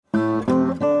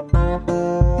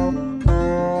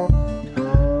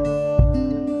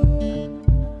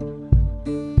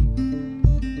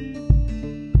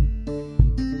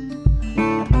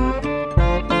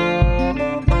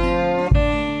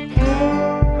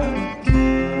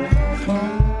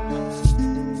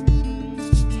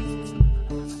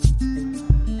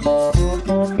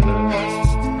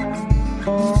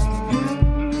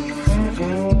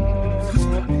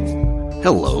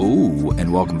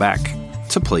and welcome back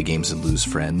to Play Games and Lose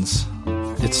Friends.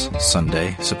 It's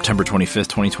Sunday, September 25th,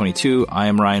 2022. I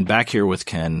am Ryan, back here with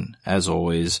Ken, as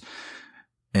always.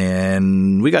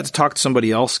 And we got to talk to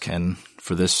somebody else, Ken,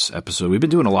 for this episode. We've been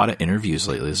doing a lot of interviews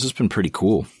lately. This has been pretty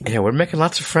cool. Yeah, we're making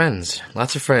lots of friends.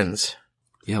 Lots of friends.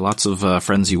 Yeah, lots of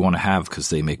friends you want to have because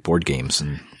they make board games.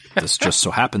 And this just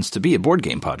so happens to be a board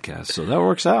game podcast. So that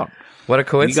works out. What a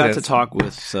coincidence. We got to talk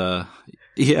with,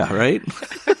 yeah, right?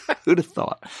 Who'd have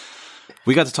thought?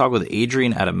 We got to talk with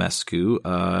Adrian Adamescu.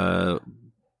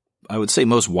 I would say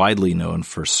most widely known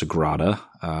for Sagrada,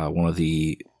 one of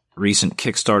the recent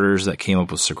Kickstarters that came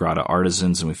up with Sagrada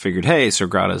Artisans. And we figured, hey,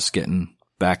 Sagrada's getting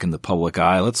back in the public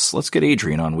eye. Let's get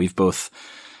Adrian on. We've both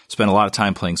spent a lot of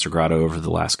time playing Sagrada over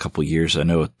the last couple of years. I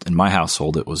know in my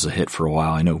household it was a hit for a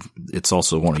while. I know it's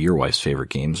also one of your wife's favorite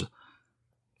games.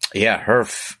 Yeah, her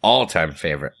all-time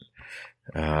favorite.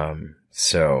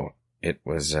 So it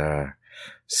was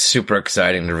super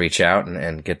exciting to reach out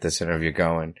and get this interview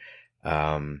going.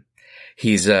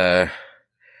 He's sort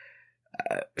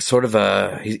of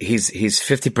he's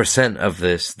 50% of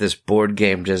this board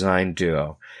game design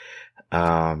duo.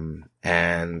 And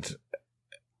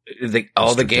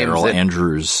all the games Daryl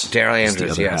Andrews,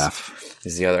 yes,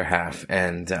 is the other half.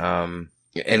 And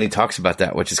he talks about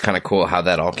that, which is kind of cool how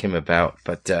that all came about.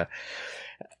 But,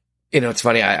 it's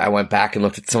funny. I went back and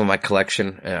looked at some of my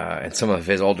collection, and some of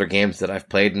his older games that I've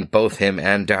played, and both him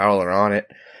and Daryl are on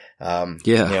it.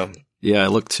 Yeah, I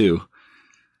looked too.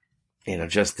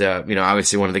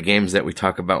 Obviously one of the games that we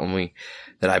talk about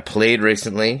that I played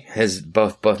recently has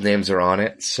both names are on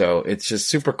it. So it's just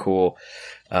super cool,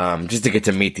 just to get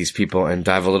to meet these people and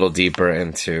dive a little deeper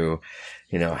into,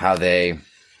 how they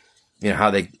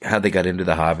got into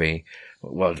the hobby.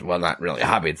 Well, not really a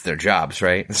hobby. It's their jobs,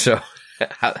 right? So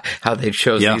how they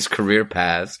chose these career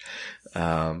paths,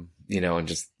 and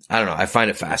just, I don't know. I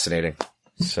find it fascinating.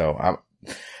 So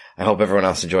I hope everyone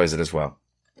else enjoys it as well.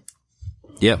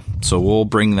 Yeah, so we'll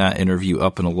bring that interview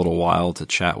up in a little while to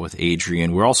chat with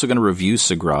Adrian. We're also going to review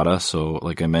Sagrada. So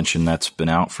like I mentioned, that's been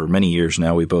out for many years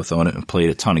now. We both own it and played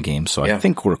a ton of games. So I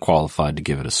think we're qualified to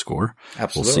give it a score.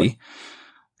 Absolutely. We'll see.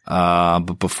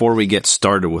 But before we get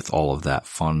started with all of that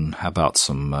fun, how about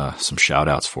some shout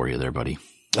outs for you there, buddy?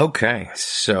 Okay.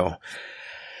 So,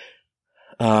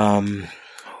 if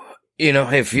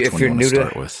you're new to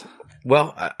start with?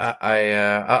 Well,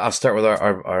 I'll start with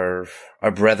our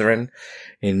brethren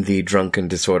in the Drunken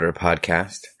Disorder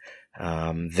podcast.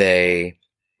 They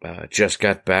just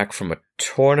got back from a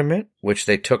tournament, which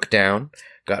they took down,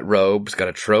 got robes, got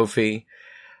a trophy.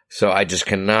 So I just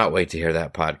cannot wait to hear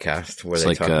that podcast where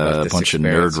they talk about this bunch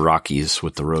experience. of nerd Rockies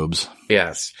with the robes.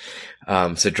 Yes.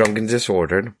 So Drunken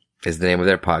Disordered is the name of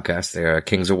their podcast. They're a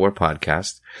Kings of War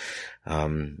podcast.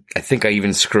 I think I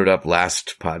even screwed up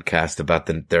last podcast about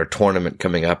their tournament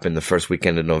coming up in the first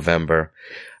weekend of November.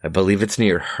 I believe it's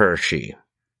near Hershey.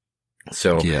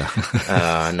 So,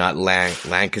 not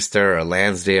Lancaster or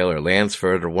Lansdale or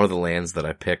Lansford or one of the lands that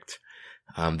I picked.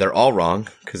 They're all wrong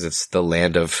because it's the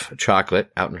land of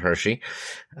chocolate out in Hershey.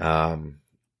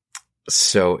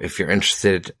 So if you're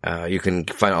interested, you can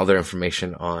find all their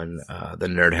information on the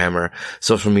Nerdhammer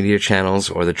social media channels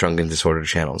or the Drunken Disorder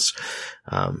channels,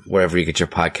 wherever you get your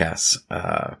podcasts.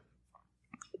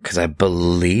 Because I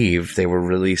believe they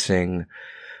released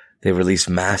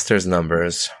Masters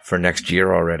numbers for next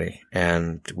year already,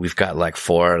 and we've got like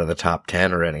 4 out of the top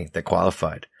 10 already that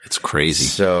qualified. It's crazy.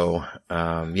 So,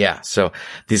 so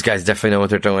these guys definitely know what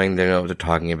they're doing. They know what they're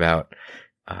talking about.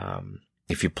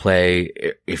 If you've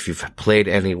played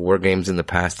any war games in the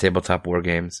past, tabletop war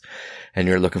games, and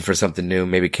you're looking for something new,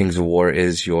 maybe Kings of War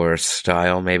is your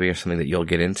style, maybe, or something that you'll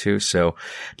get into. So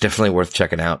definitely worth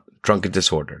checking out. Drunken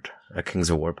Disordered, a Kings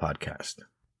of War podcast.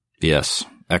 Yes.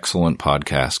 Excellent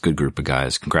podcast. Good group of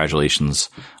guys. Congratulations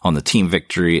on the team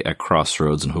victory at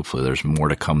Crossroads, and hopefully there's more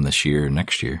to come this year and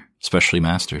next year, especially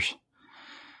Masters.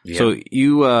 Yeah. So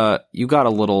you got a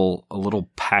little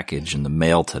package in the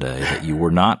mail today that you were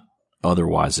not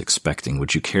otherwise expecting.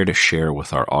 Would you care to share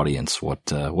with our audience what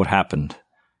happened?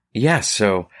 Yeah.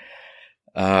 So,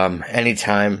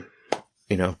 anytime,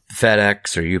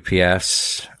 FedEx or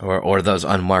UPS or those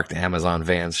unmarked Amazon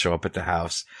vans show up at the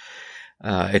house,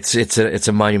 it's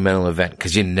a monumental event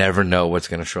because you never know what's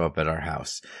going to show up at our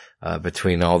house.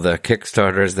 Between all the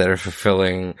Kickstarters that are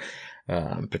fulfilling,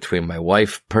 between my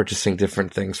wife purchasing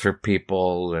different things for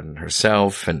people and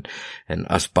herself and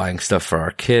us buying stuff for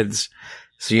our kids.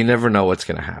 So you never know what's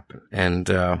going to happen. And,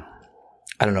 I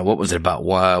don't know, what was it, about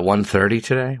 1:30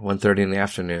 today? 1:30 in the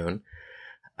afternoon.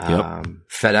 Yep.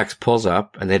 FedEx pulls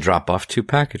up and they drop off 2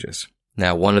 packages.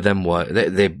 Now, one of them was,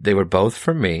 they were both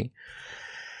for me.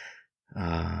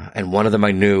 And one of them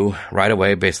I knew right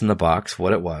away based on the box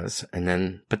what it was.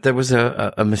 But there was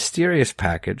a mysterious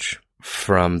package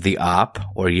from the Op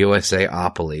or USA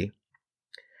Opoly.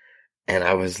 And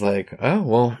I was like, oh,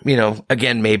 well,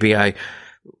 again, maybe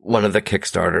one of the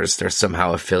Kickstarters, they're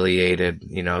somehow affiliated.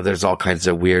 There's all kinds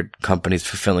of weird companies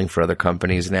fulfilling for other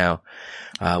companies now.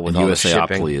 With all USA the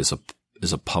shipping. Opoly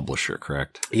is a publisher,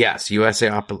 correct? Yes, USA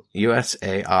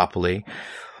Opoly,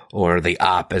 or the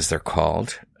Op as they're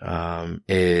called,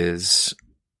 is,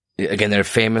 again, they're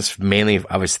famous mainly,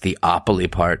 obviously, the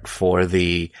Opoly part for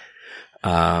the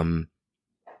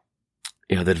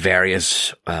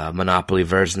various Monopoly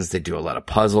versions. They do a lot of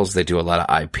puzzles. They do a lot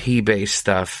of IP-based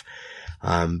stuff.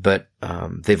 But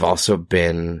they've also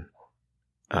been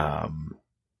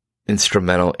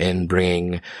instrumental in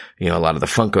bringing, a lot of the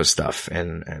Funko stuff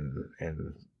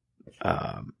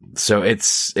so it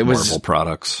was Marvel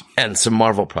products and some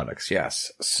Marvel products.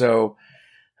 Yes. So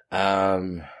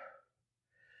I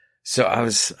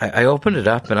opened it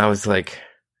up and I was like,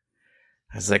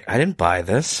 I didn't buy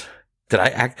this. Did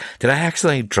I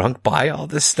accidentally drunk buy all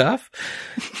this stuff?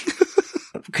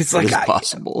 Because it's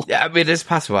possible. Yeah, I mean, it's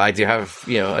possible. I do have,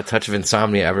 a touch of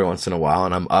insomnia every once in a while,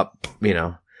 and I'm up,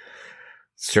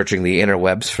 searching the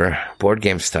interwebs for board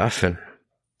game stuff, and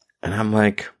I'm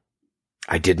like,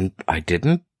 I didn't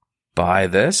buy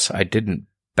this. I didn't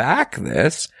back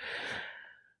this.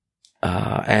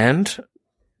 And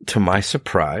to my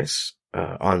surprise,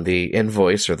 on the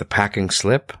invoice or the packing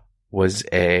slip was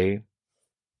a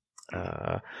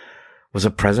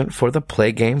present for the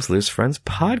Play Games Loose Friends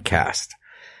podcast.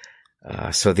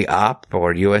 So the Op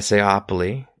or USA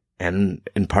Opoly, and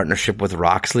in partnership with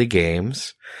Roxley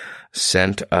Games,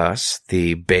 sent us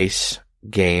the base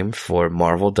game for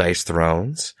Marvel Dice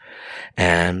Thrones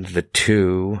and the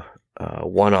two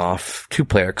one-off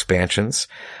two-player expansions.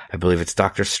 I believe it's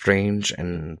Doctor Strange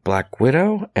and Black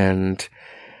Widow and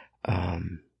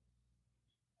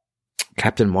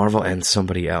Captain Marvel and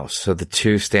somebody else. So the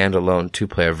two standalone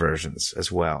two-player versions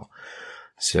as well.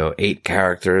 So 8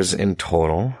 characters in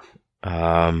total.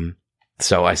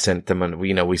 So I sent them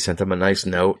we sent them a nice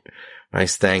note,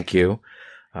 nice thank you.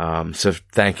 So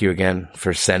thank you again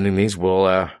for sending these.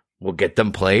 We'll get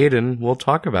them played and we'll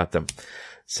talk about them.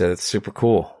 So it's super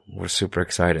cool. We're super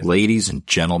excited. Ladies and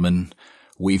gentlemen,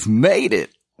 we've made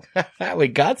it. We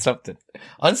got something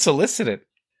unsolicited.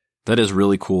 That is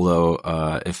really cool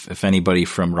though. If anybody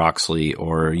from Roxley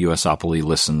or US Opoly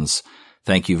listens,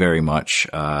 thank you very much.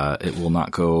 It will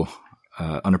not go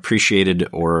unappreciated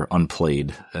or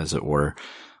unplayed, as it were.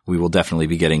 We will definitely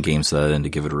be getting games to that end to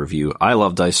give it a review. I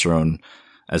love Dice Throne,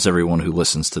 as everyone who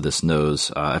listens to this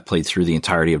knows. I played through the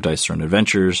entirety of Dice Throne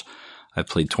Adventures. I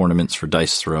played tournaments for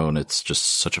Dice Throne. It's just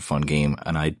such a fun game.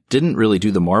 And I didn't really do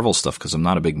the Marvel stuff because I'm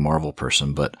not a big Marvel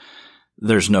person, but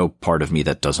there's no part of me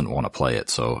that doesn't want to play it.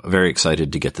 So very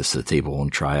excited to get this to the table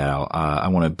and try it out. I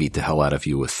want to beat the hell out of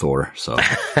you with Thor. So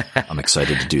I'm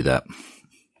excited to do that.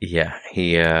 Yeah,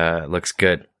 he looks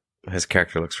good. His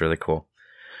character looks really cool.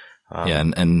 Yeah,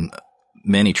 and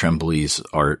Manny Tremblay's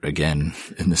art again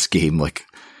in this game, like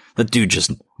that dude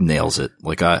just nails it.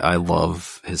 Like I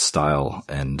love his style,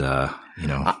 and I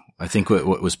think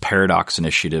what was Paradox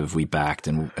Initiative we backed,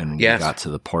 and yes. We got to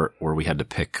the part where we had to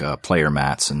pick player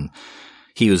mats, and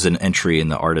he was an entry in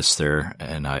the artist there,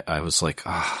 and I was like,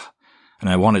 and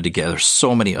I wanted to get. There's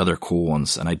so many other cool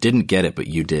ones, and I didn't get it, but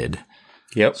you did.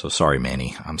 Yep. So sorry,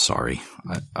 Manny. I'm sorry.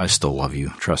 I still love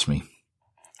you. Trust me.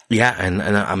 Yeah, and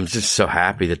I'm just so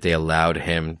happy that they allowed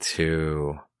him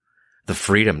the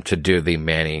freedom to do the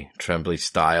Manny Tremblay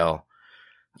style,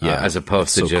 as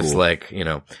opposed to just cool. Like,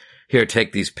 here,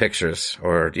 take these pictures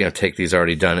or, take these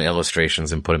already done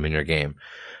illustrations and put them in your game.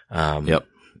 Yep.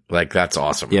 Like, that's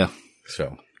awesome. Yeah.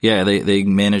 So. Yeah, they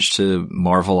managed to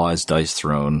Marvelize Dice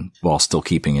Throne while still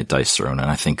keeping it Dice Throne. And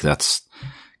I think that's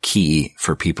key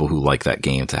for people who like that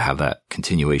game to have that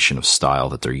continuation of style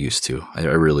that they're used to. I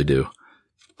really do.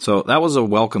 So that was a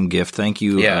welcome gift. Thank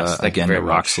you, again to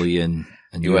Roxley and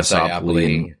US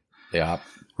Opoly. Yeah.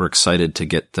 We're excited to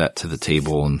get that to the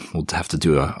table, and we'll have to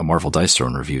do a Marvel Dice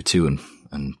Throne review too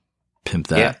and pimp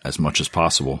that as much as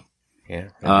possible.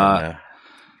 Yeah.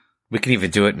 We can even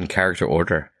do it in character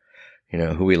order.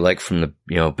 Who we like from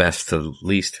the, best to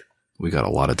least. We got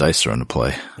a lot of Dice Throne to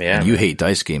play. Yeah. And you hate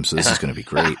dice games, so this is going to be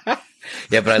great.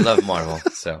 Yeah, but I love Marvel,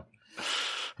 so.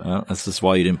 That's just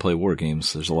why you didn't play war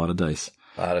games. There's a lot of dice.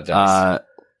 A lot of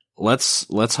dice.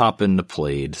 Let's hop into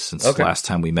Played, since last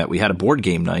time we met, we had a board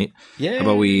game night. Yeah. How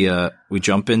about we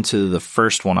jump into the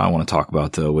first one I want to talk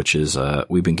about though, which is,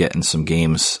 we've been getting some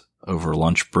games over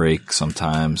lunch break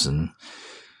sometimes, and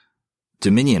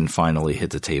Dominion finally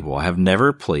hit the table. I have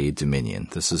never played Dominion.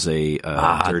 This is a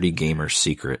dirty gamer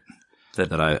secret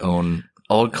that I own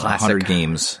old classic 100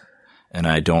 games, and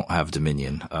I don't have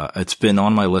Dominion. It's been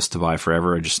on my list to buy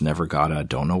forever. I just never got it. I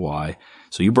don't know why.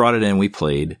 So you brought it in. We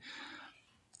played.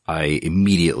 I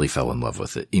immediately fell in love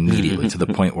with it. Immediately to the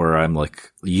point where I'm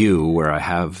like you, where I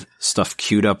have stuff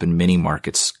queued up in Mini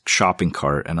Market's shopping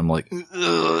cart, and I'm like,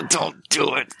 don't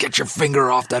do it. Get your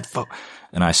finger off that phone.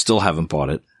 And I still haven't bought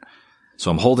it. So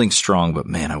I'm holding strong, but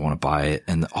man, I want to buy it.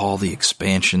 And all the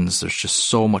expansions, there's just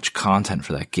so much content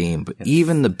for that game. But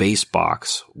even the base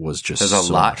box was just There's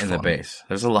a lot in the base.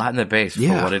 There's a lot in the base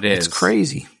for what it is. It's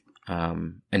crazy.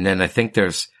 And then I think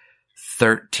there's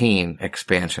 13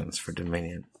 expansions for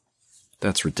Dominion.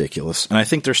 That's ridiculous. And I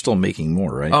think they're still making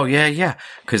more, right? Oh, yeah.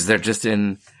 Because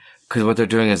because what they're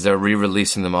doing is they're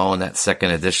re-releasing them all in that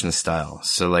second edition style.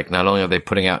 So like not only are they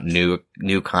putting out new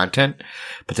content,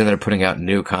 but then they're putting out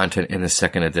new content in the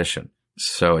second edition.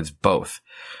 So it's both.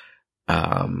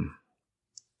 And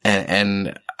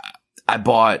I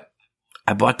bought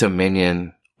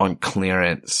Dominion on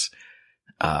clearance,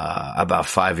 about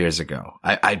 5 years ago.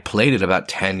 I played it about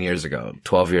 10 years ago,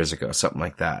 12 years ago, something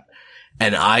like that.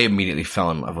 And I immediately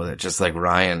fell in love with it, just like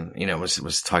Ryan,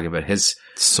 was talking about his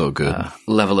so good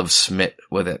level of smit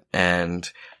with it.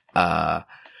 And I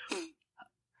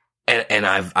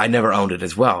never owned it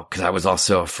as well because I was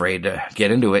also afraid to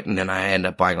get into it, and then I end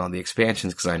up buying all the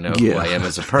expansions because I know who I am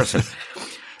as a person.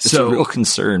 It's a real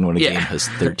concern when a game has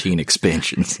 13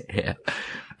 expansions. Yeah.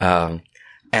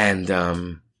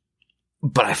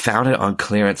 But I found it on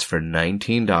clearance for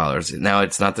 $19. Now,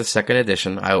 it's not the second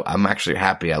edition. I'm actually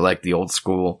happy. I like the old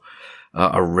school,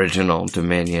 original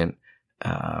Dominion.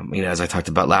 As I talked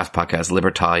about last podcast,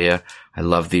 Libertalia. I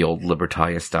love the old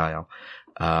Libertalia style.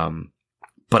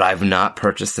 But I've not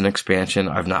purchased an expansion.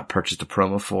 I've not purchased a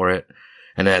promo for it.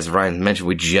 And as Ryan mentioned,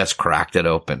 we just cracked it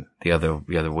open the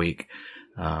other week.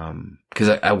 Cause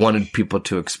I wanted people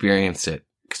to experience it.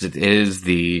 Cause it is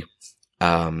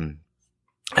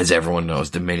as everyone knows,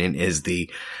 Dominion is the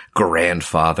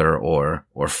grandfather or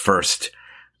first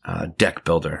deck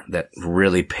builder that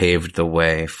really paved the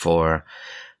way for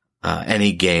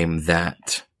any game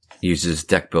that uses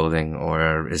deck building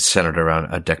or is centered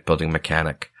around a deck building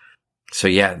mechanic. So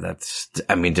yeah,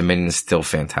 Dominion is still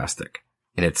fantastic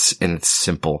in its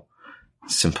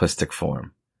simplistic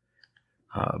form.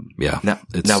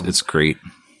 It's great.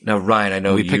 Now, Ryan, I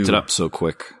know we picked it up so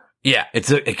quick. Yeah, it's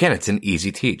an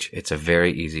easy teach. It's a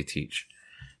very easy teach.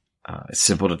 It's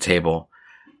simple to table.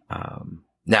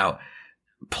 Now,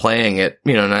 playing it,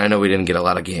 and I know we didn't get a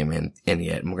lot of game in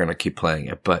yet, and we're going to keep playing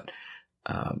it, but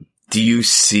do you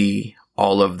see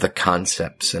all of the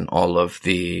concepts and all of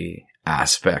the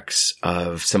aspects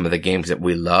of some of the games that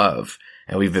we love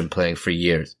and we've been playing for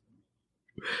years,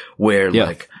 where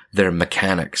like their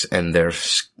mechanics and their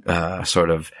sort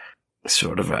of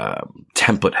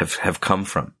template have come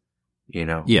from?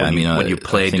 When you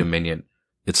play Dominion,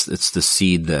 it's the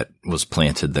seed that was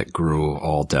planted that grew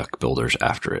all deck builders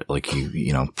after it. Like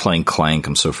playing Clank,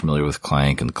 I'm so familiar with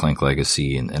Clank and Clank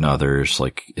Legacy and others.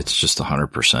 Like it's just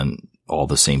 100% all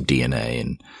the same DNA,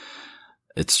 and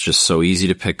it's just so easy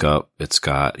to pick up. It's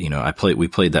got we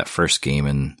played that first game,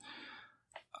 and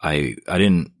I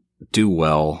didn't do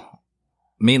well,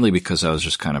 mainly because I was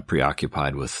just kind of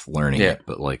preoccupied with learning it.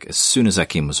 But like as soon as that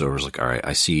game was over, I was like, all right,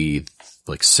 I see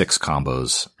like 6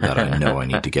 combos that I know I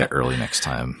need to get early next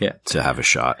time to have a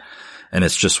shot. And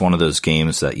it's just one of those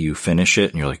games that you finish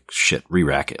it and you're like, shit,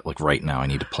 re-rack it. Like right now I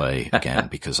need to play again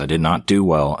because I did not do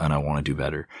well and I want to do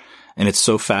better. And it's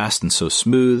so fast and so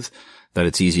smooth that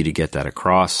it's easy to get that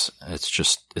across.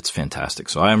 It's fantastic.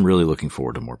 So I am really looking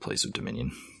forward to more plays of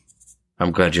Dominion.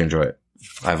 I'm glad you enjoy it.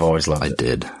 I've always loved it. I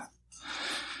did.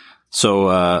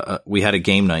 So, we had a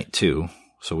game night too.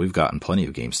 So we've gotten plenty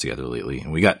of games together lately,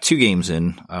 and we got 2 games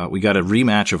in. We got a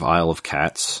rematch of Isle of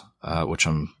Cats, which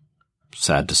I'm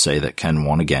sad to say that Ken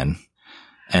won again.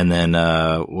 And then,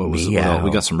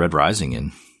 we got some Red Rising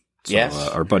in. So, yes.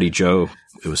 Our buddy Joe,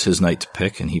 it was his night to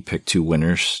pick, and he picked 2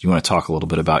 winners. You want to talk a little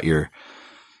bit about your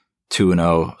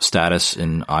 2-0 status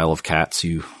in Isle of Cats,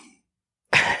 you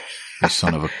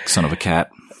son of a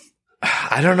cat?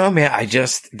 I don't know, man.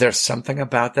 There's something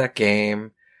about that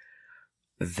game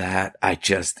that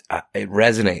it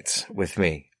resonates with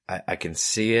me. I can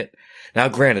see it. Now,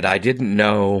 granted, I didn't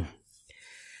know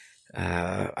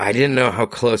how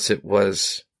close it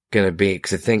was going to be,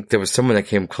 because I think there was someone that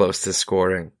came close to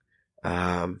scoring.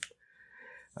 But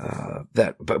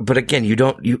again,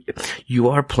 you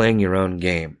are playing your own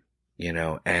game,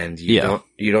 and you don't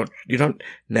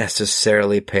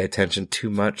necessarily pay attention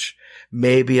too much.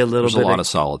 Maybe a little bit. There's a lot of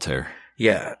solitaire.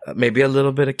 Yeah, maybe a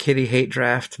little bit of kitty hate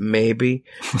draft, maybe.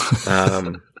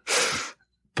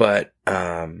 But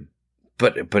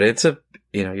it's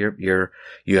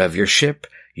you have your ship,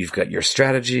 you've got your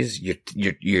strategies, you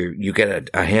get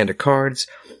a hand of cards,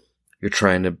 you're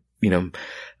trying to,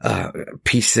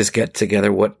 piece this get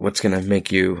together, what's going to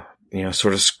make you,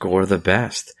 sort of score the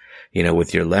best,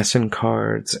 with your lesson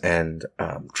cards and,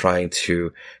 trying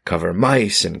to cover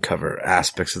mice and cover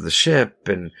aspects of the ship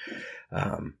and,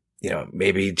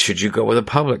 maybe should you go with a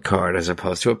public card as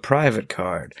opposed to a private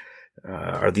card?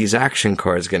 Are these action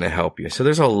cards going to help you? So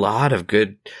there's a lot of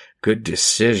good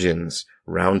decisions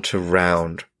round to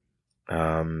round.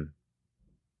 But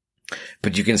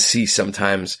you can see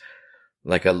sometimes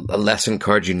like a lesson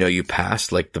card, you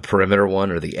passed, like the perimeter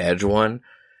one or the edge one.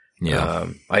 Yeah.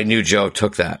 I knew Joe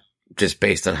took that just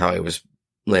based on how he was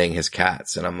laying his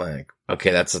cats. And I'm like,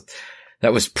 okay,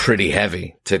 that was pretty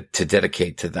heavy to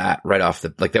dedicate to that right off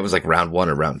that was like round 1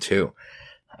 or round 2.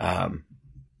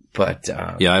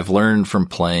 Yeah, I've learned from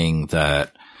playing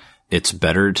that it's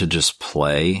better to just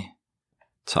play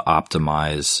to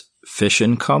optimize fish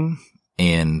income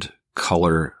and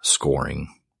color scoring,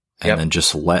 and then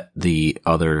just let the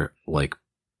other like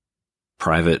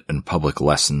private and public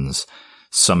lessons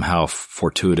somehow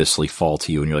fortuitously fall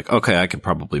to you and you're like, okay, I could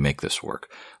probably make this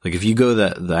work. Like if you go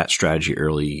that strategy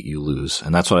early, you lose.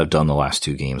 And that's what I've done the last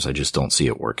 2 games. I just don't see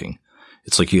it working.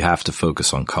 It's like you have to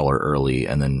focus on color early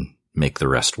and then make the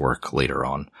rest work later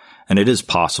on. And it is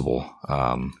possible.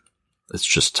 It's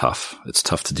just tough. It's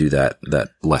tough to do that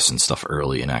lesson stuff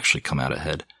early and actually come out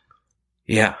ahead.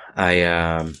 Yeah.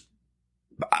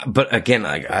 But again,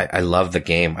 I love the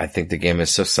game. I think the game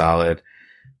is so solid.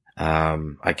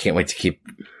 I can't wait to keep,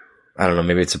 I don't know,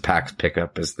 maybe it's a PAX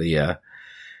pickup as the,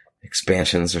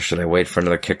 expansions, or should I wait for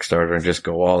another Kickstarter and just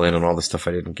go all in on all the stuff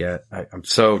I didn't get? I'm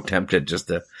so tempted just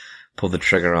to pull the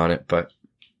trigger on it, but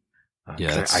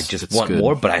I just want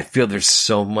more, but I feel there's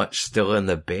so much still in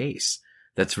the base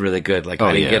that's really good. Like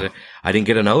I didn't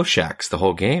get an Oshax the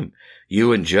whole game.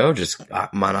 You and Joe just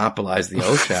monopolized the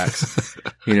Oshax.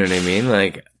 You know what I mean?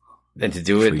 Like, and to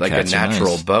do it like a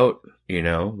natural boat,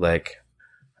 like.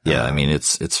 Yeah, I mean,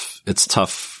 it's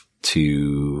tough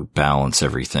to balance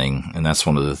everything. And that's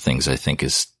one of the things I think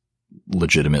is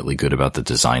legitimately good about the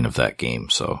design of that game.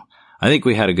 So I think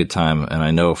we had a good time, and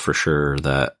I know for sure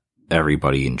that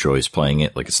everybody enjoys playing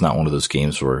it. Like it's not one of those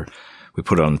games where we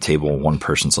put it on the table and one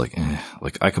person's like,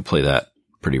 like I could play that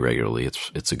pretty regularly.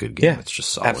 It's a good game. Yeah, it's just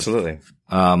solid. Absolutely.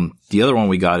 The other one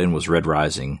we got in was Red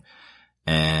Rising,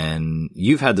 and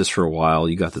you've had this for a while.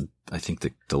 You got I think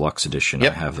the deluxe edition.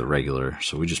 Yep. I have the regular.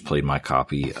 So we just played my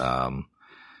copy.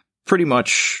 Pretty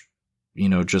much,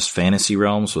 just fantasy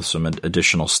realms with some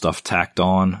additional stuff tacked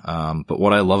on. But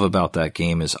what I love about that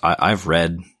game is I've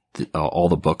read all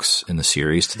the books in the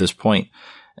series to this point,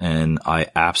 and I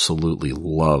absolutely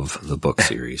love the book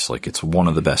series. Like it's one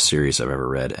of the best series I've ever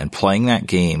read. And playing that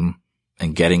game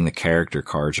and getting the character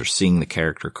cards or seeing the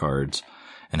character cards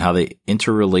and how they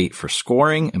interrelate for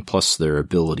scoring and plus their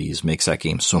abilities makes that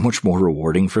game so much more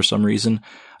rewarding for some reason.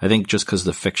 I think just because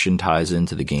the fiction ties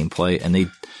into the gameplay,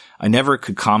 and I never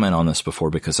could comment on this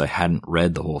before because I hadn't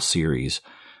read the whole series,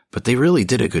 but they really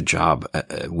did a good job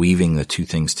at weaving the two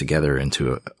things together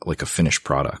into a finished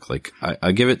product. Like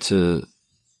I give it to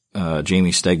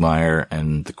Jamie Stegmaier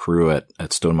and the crew at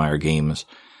Stonemaier Games.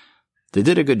 They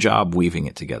did a good job weaving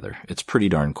it together. It's pretty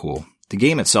darn cool. The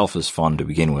game itself is fun to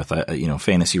begin with.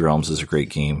 Fantasy Realms is a great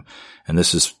game, and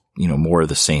this is, more of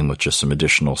the same with just some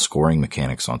additional scoring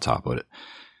mechanics on top of it.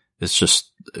 It's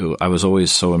just, I was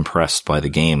always so impressed by the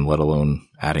game, let alone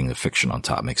adding the fiction on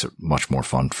top makes it much more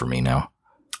fun for me now.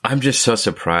 I'm just so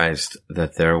surprised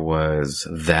that there was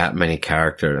that many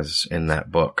characters in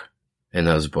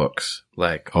those books.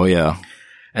 Like, oh yeah.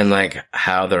 And like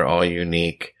how they're all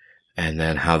unique, and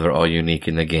then how they're all unique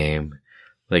in the game.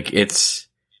 Like it's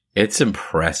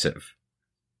impressive.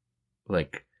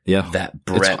 Like, yeah, that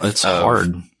breadth it's of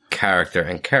hard. Character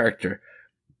and character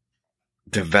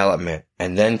development.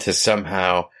 And then to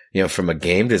somehow, from a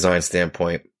game design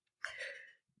standpoint,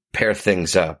 pair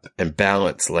things up and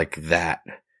balance like that.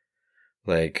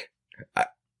 Like,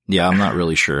 yeah, I'm not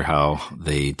really sure how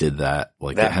they did that.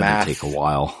 Like, it had to take a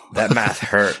while. That math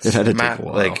hurts. It had to take a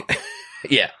while. Like,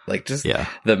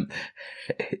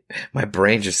 my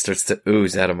brain just starts to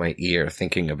ooze out of my ear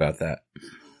thinking about that.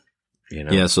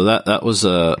 Yeah, so that was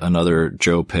another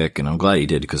Joe pick, and I'm glad he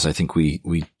did because I think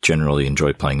we generally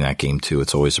enjoy playing that game too.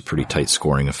 It's always a pretty tight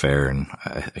scoring affair, and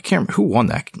I can't remember who won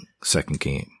that second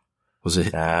game. Was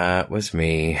it? That was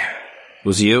me.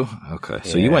 Was you? Okay,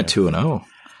 so you went 2-0.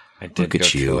 I did go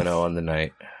 2-0 on the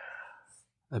night.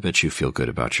 I bet you feel good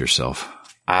about yourself.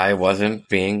 I wasn't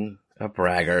being a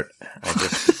braggart.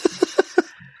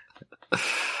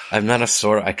 I'm not a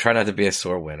sore. I try not to be a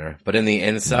sore winner, but in the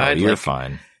inside, you're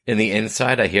fine. In the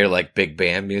inside, I hear like big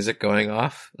band music going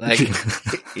off, like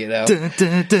you know.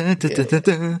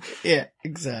 Yeah,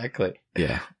 exactly.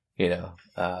 Yeah,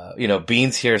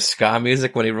 Beans hears ska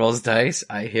music when he rolls dice.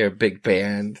 I hear big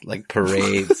band like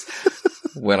parades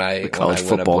when I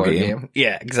win a board game.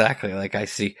 Yeah, exactly. Like I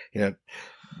see,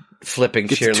 flipping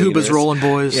get cheerleaders. The tubas rolling,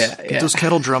 boys. Yeah, get those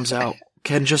kettle drums out.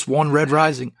 Ken just won Red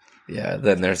Rising. Yeah,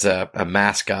 then there's a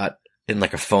mascot in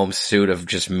like a foam suit of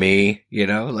just me,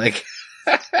 like.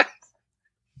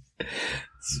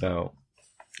 So,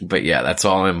 but yeah, that's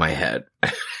all in my head.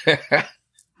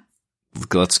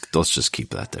 Let's just keep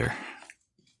that there.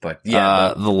 But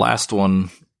yeah, the last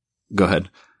one. Go ahead.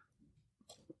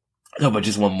 No, but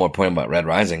just one more point about Red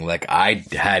Rising. Like I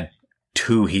had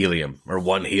 1 helium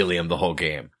the whole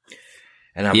game,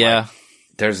 and I'm like,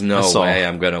 there's no way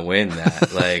I'm gonna win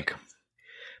that. Like,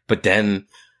 but then,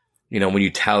 when you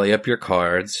tally up your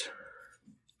cards.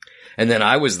 And then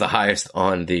I was the highest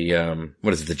on the,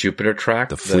 the Jupiter track?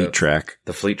 The fleet track.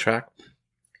 The fleet track.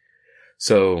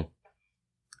 So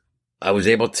I was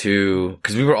able to,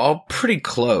 cause we were all pretty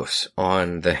close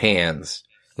on the hands,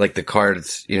 like the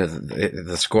cards,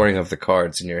 the scoring of the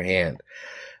cards in your hand.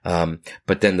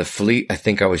 But then the fleet, I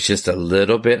think I was just a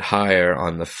little bit higher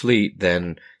on the fleet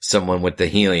than someone with the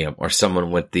helium or someone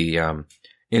with the,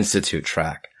 Institute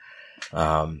track.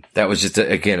 That was just,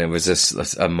 it was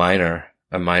just a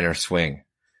minor swing.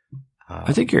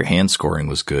 I think your hand scoring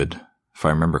was good, if I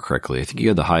remember correctly. I think you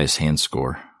had the highest hand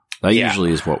score. That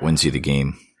usually is what wins you the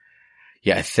game.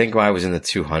 Yeah, I think I was in the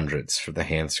 200s for the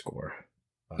hand score.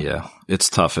 Yeah, it's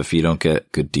tough if you don't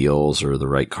get good deals or the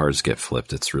right cards get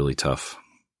flipped. It's really tough.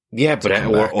 Yeah, but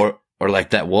or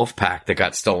like that wolf pack that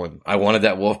got stolen. I wanted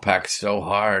that wolf pack so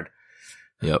hard.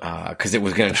 Yep. Because it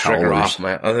was going to trigger off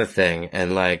my other thing,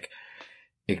 and like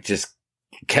it just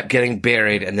kept getting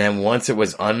buried, and then once it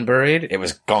was unburied, it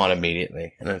was gone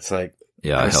immediately. And it's like,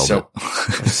 I held it.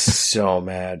 I was so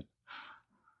mad.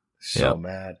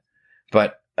 Mad.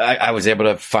 But I was able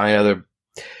to find other,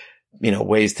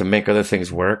 ways to make other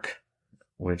things work,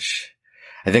 which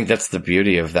I think that's the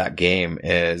beauty of that game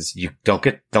is you don't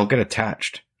get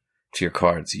attached to your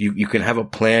cards. You can have a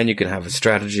plan, you can have a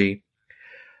strategy,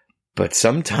 but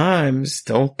sometimes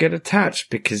don't get attached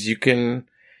because you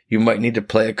might need to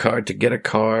play a card to get a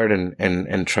card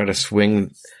and try to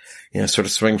swing, sort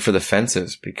of swing for the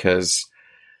fences because,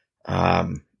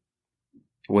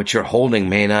 what you're holding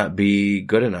may not be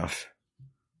good enough.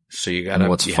 So you gotta.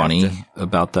 What's funny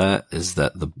about that is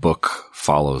that the book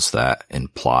follows that in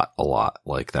plot a lot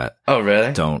like that. Oh,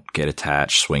 really? Don't get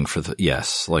attached, swing for the,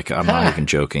 yes. Like I'm not even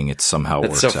joking. It somehow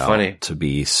works out funny. To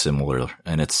be similar.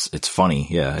 And it's funny.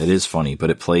 Yeah, it is funny, but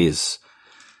it plays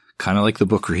kind of like the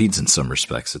book reads in some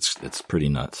respects. It's pretty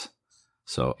nuts.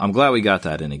 So I'm glad we got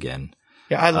that in again.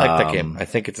 Yeah, I like that game. I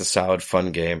think it's a solid,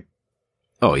 fun game.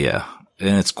 Oh yeah.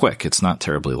 And it's quick. It's not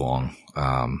terribly long.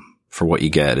 For what you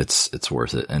get, it's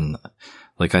worth it. And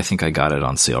like, I think I got it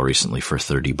on sale recently for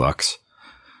 $30.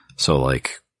 So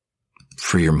like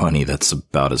for your money, that's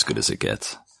about as good as it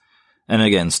gets. And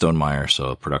again, Stone Meyer.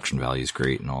 So production value is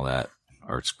great and all that.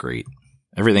 Art's great.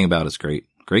 Everything about it's great.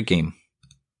 Great game.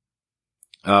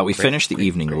 We finished the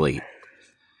evening late.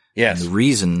 Yes. And the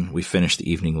reason we finished the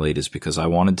evening late is because I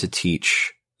wanted to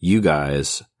teach you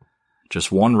guys just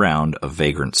one round of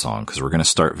Vagrant Song, because we're going to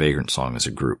start Vagrant Song as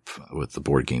a group with the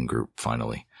board game group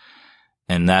finally.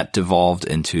 And that devolved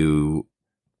into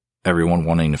everyone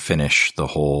wanting to finish the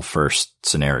whole first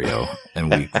scenario. And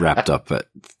we wrapped up at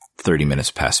 30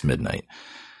 minutes past midnight.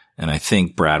 And I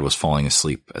think Brad was falling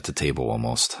asleep at the table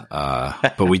almost.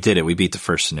 But we did it. We beat the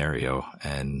first scenario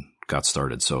and got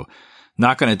started. So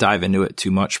not going to dive into it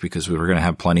too much because we were going to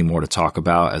have plenty more to talk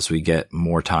about as we get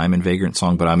more time in Vagrant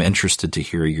Song, but I'm interested to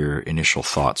hear your initial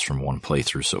thoughts from one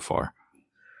playthrough so far.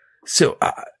 So,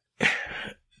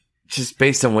 just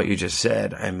based on what you just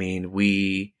said, I mean,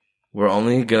 we're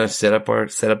only going to set up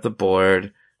the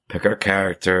board, pick our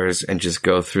characters, and just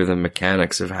go through the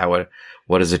mechanics of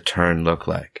what does a turn look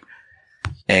like.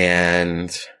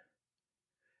 And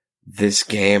this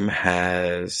game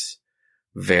has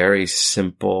very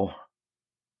simple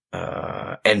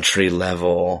entry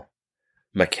level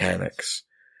mechanics,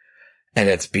 and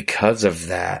it's because of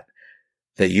that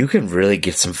you can really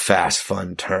get some fast,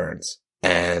 fun turns.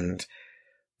 And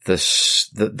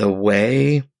the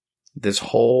way this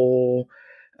whole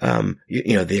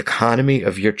the economy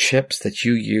of your chips that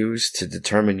you use to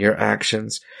determine your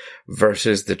actions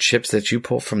versus the chips that you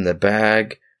pull from the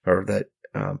bag or that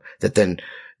then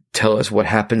tell us what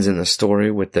happens in the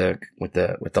story with the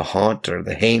haunt or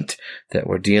the haint that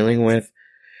we're dealing with.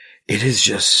 It is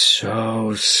just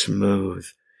so smooth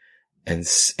and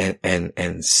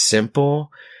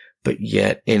simple, but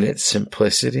yet in its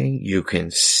simplicity, you can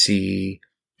see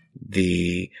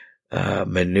the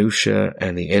minutia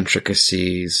and the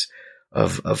intricacies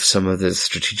of some of the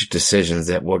strategic decisions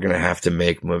that we're going to have to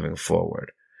make moving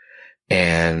forward.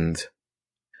 And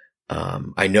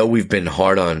I know we've been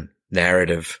hard on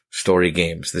narrative story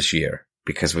games this year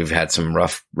because we've had some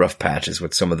rough patches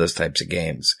with some of those types of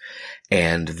games.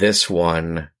 And this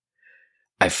one,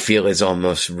 I feel, is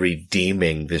almost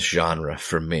redeeming this genre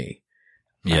for me.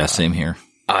 Yeah, same here.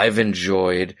 I've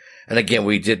enjoyed, and again,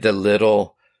 we did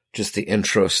just the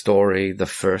intro story, the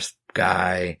first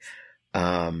guy.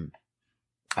 I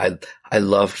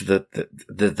loved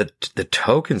the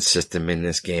token system in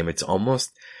this game. It's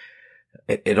almost,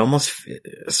 it almost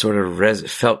sort of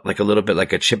felt like a little bit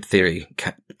like a chip theory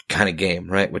kind of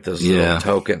game, right? With those little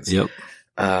tokens. Yep.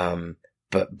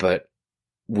 But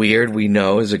Weird, we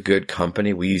know, is a good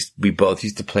company. We both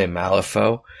used to play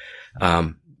Malifaux.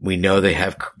 We know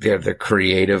they're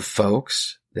creative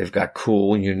folks. They've got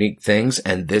cool, unique things.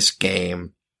 And this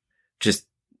game just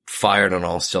fired on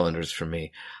all cylinders for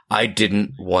me. I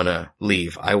didn't want to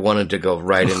leave. I wanted to go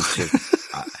right into,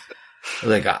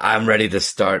 like, I'm ready to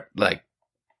start, like,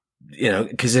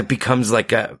 cause it becomes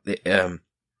like it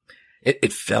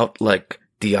felt like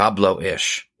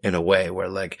Diablo-ish in a way where,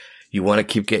 like, you want to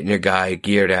keep getting your guy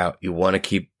geared out. You want to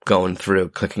keep going through,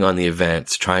 clicking on the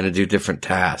events, trying to do different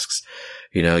tasks.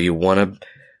 You want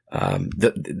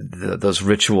to, those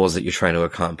rituals that you're trying to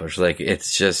accomplish. Like,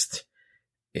 it's just,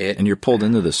 and you're pulled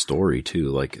into the story too.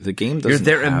 Like, the game doesn't, you're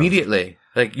there immediately.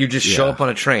 Like, you just show up on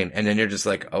a train and then you're just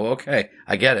like, oh, okay,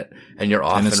 I get it. And you're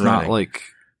off and it's running. Not like,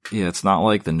 it's not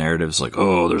like the narrative's like,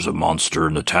 oh, there's a monster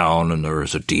in the town and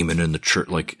there's a demon in the church.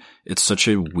 Like, it's such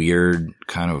a weird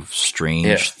kind of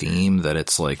strange theme that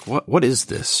it's like, what is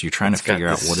this? You're trying to figure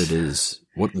out what it is.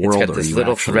 What world are you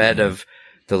little actually thread in?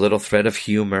 The little thread of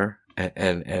humor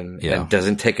and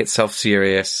doesn't take itself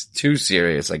too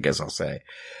serious, I guess I'll say,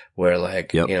 where,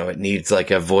 like, it needs like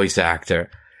a voice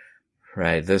actor,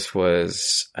 right? This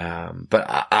was,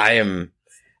 but I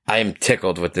am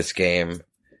tickled with this game,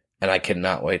 and I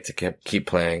cannot wait to keep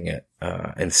playing it,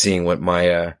 and seeing what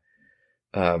my,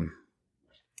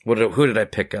 who did I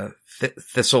pick?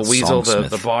 Thistle Weasel,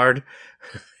 the bard,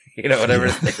 whatever.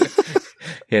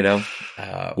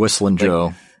 Whistling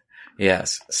Joe.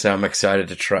 Yes. So I'm excited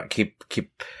to try, keep,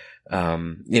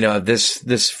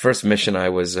 this first mission I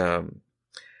was,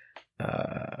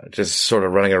 just sort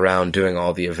of running around doing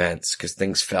all the events because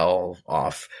things fell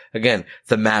off. Again,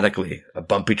 thematically, a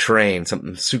bumpy terrain,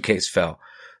 suitcase fell.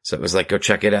 So it was like, go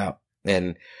check it out.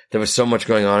 And there was so much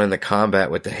going on in the combat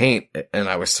with the haint, and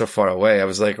I was so far away. I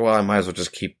was like, well, I might as well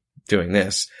just keep doing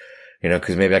this,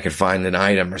 cause maybe I could find an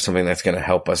item or something that's going to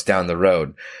help us down the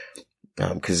road.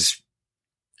 Cause,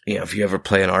 if you ever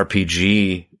play an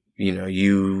RPG,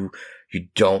 you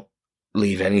don't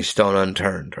leave any stone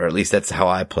unturned, or at least that's how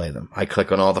I play them. I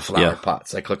click on all the flower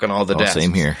pots. I click on all the desks.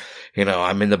 Same here.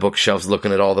 I'm in the bookshelves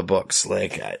looking at all the books.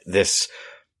 Like, this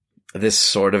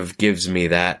sort of gives me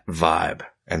that vibe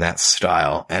and that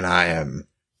style, and I am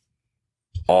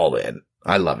all in.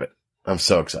 I love it. I'm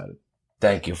so excited.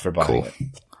 Thank you for buying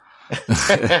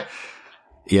it.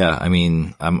 Yeah, I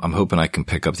mean, I'm hoping I can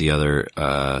pick up the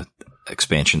other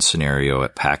expansion scenario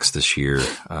at PAX this year,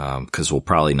 because we'll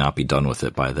probably not be done with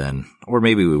it by then, or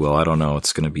maybe we will. I don't know.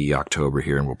 It's going to be October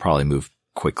here, and we'll probably move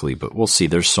quickly, but we'll see.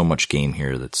 There's so much game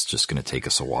here that's just going to take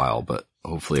us a while, but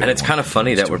hopefully. And it's kind of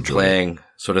funny that we're playing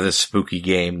sort of this spooky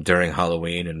game during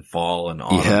Halloween and fall and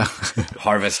autumn,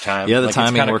 harvest time. Yeah, the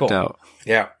timing worked out.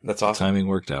 Yeah, that's awesome. The timing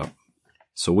worked out.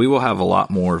 So we will have a lot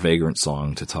more Vagrant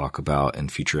Song to talk about in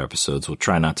future episodes. We'll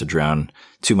try not to drown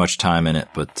too much time in it,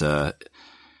 but the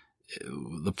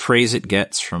praise it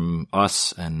gets from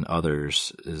us and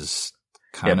others is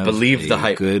kind of believe the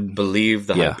hype. Believe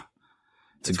the hype.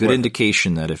 It's a good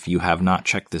indication that if you have not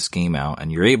checked this game out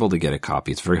and you're able to get a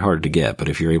copy, it's very hard to get, but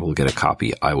if you're able to get a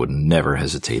copy, I would never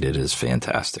hesitate. It is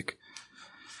fantastic.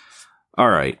 All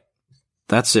right.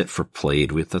 That's it for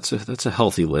played with. That's a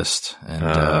healthy list.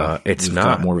 And it's we've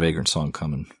not. got more Vagrant Song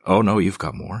coming. Oh no, you've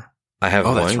got more. I have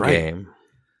one that's right. game.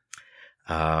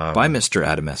 By Mr.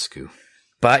 Adamescu.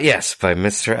 But yes, by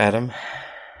Mr. Adam.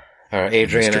 Or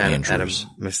Adrian Mr. Adam. Andrews.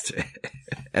 Mr.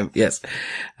 yes.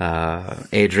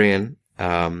 Adrian.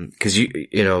 Cause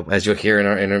as you'll hear in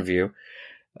our interview,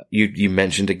 you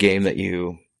mentioned a game that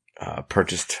you,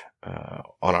 purchased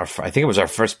on our, I think it was our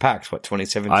first PAX,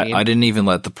 2017? I didn't even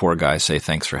let the poor guy say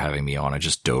thanks for having me on. I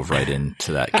just dove right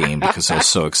into that game because I was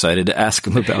so excited to ask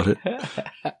him about it.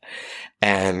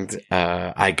 And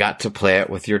I got to play it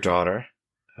with your daughter.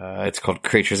 It's called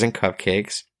Creatures and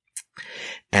Cupcakes.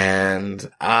 And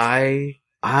I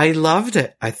loved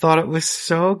it. I thought it was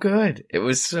so good. It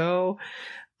was so,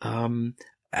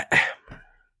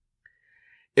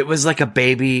 it was like a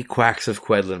baby Quacks of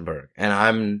Quedlinburg.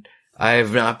 And I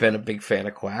have not been a big fan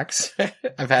of Quacks.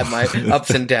 I've had my ups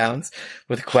and downs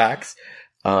with Quacks.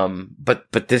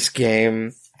 But this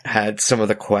game had some of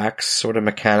the Quacks sort of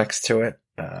mechanics to it.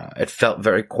 It felt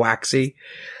very Quacksy,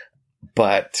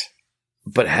 but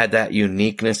had that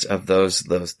uniqueness of those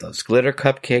glitter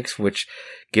cupcakes, which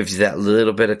gives you that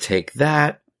little bit of take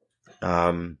that.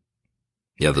 Yeah,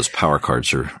 those power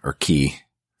cards are key.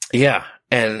 Yeah.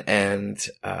 And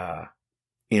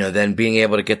then being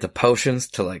able to get the potions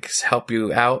to like help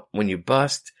you out when you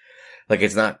bust, like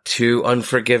it's not too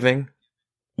unforgiving,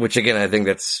 which again, I think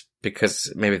that's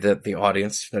because maybe the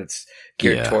audience that it's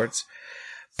geared towards.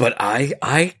 But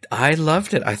I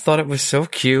loved it. I thought it was so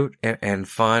cute and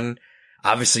fun.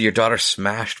 Obviously your daughter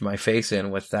smashed my face in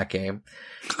with that game.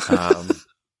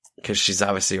 Cause she's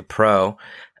obviously a pro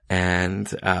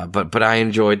but I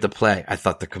enjoyed the play. I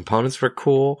thought the components were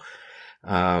cool.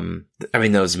 I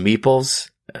mean, those meeples,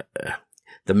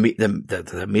 the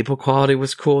meeple quality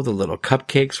was cool. The little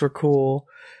cupcakes were cool.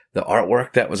 The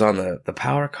artwork that was on the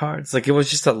power cards, like it was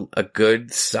just a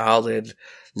good, solid,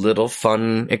 little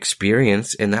fun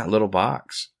experience in that little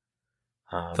box.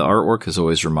 The artwork has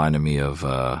always reminded me of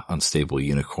Unstable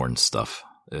Unicorn stuff.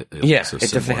 It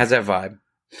definitely has that vibe.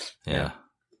 Yeah.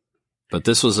 But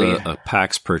this was a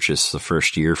PAX purchase the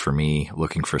first year for me,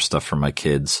 looking for stuff for my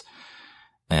kids.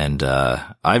 And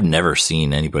I've never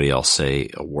seen anybody else say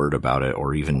a word about it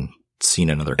or even seen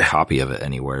another copy of it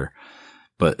anywhere.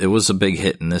 But it was a big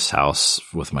hit in this house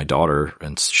with my daughter,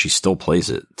 and she still plays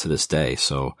it to this day.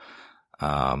 So,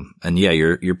 and yeah,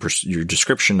 your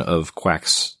description of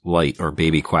Quacks Light or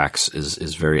Baby Quacks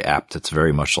is very apt. It's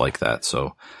very much like that.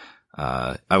 So,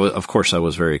 I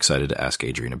was very excited to ask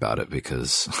Adrian about it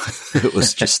because it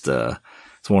was just,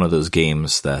 it's one of those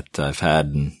games that I've had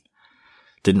and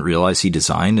didn't realize he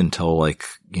designed until like,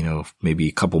 maybe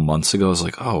a couple months ago. I was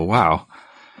like, oh, wow.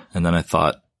 And then I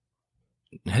thought,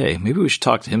 hey, maybe we should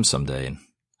talk to him someday. And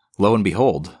lo and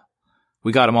behold,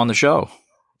 we got him on the show.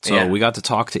 So we got to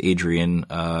talk to Adrian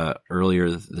earlier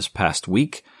this past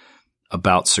week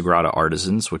about Sagrada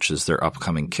Artisans, which is their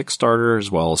upcoming Kickstarter,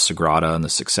 as well as Sagrada and the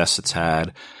success it's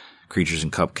had, Creatures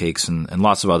and Cupcakes, and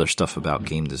lots of other stuff about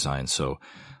game design. So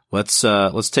let's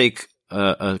take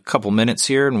a couple minutes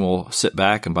here, and we'll sit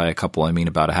back, and by a couple I mean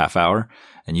about a half hour,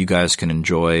 and you guys can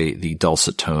enjoy the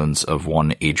dulcet tones of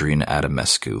one Adrian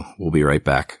Adamescu. We'll be right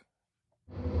back.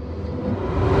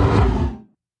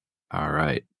 All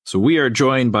right. So we are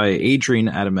joined by Adrian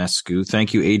Adamescu.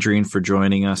 Thank you, Adrian, for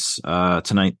joining us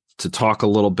tonight to talk a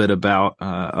little bit about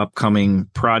upcoming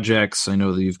projects. I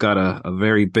know that you've got a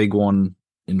very big one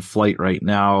in flight right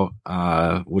now,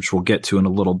 which we'll get to in a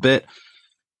little bit.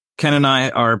 Ken and I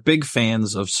are big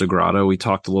fans of Sagrada. We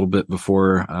talked a little bit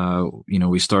before,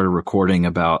 we started recording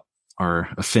about our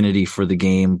affinity for the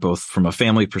game, both from a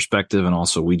family perspective and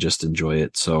also we just enjoy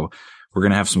it. So we're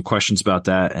going to have some questions about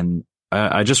that. And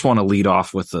I just want to lead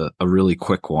off with a really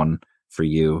quick one for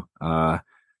you.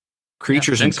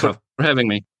 Creatures and for having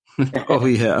me. Oh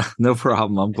yeah, no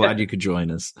problem. I'm glad you could join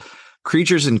us.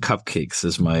 Creatures and Cupcakes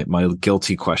is my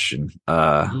guilty question.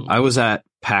 I was at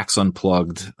PAX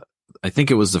Unplugged. I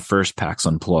think it was the first PAX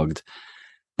Unplugged,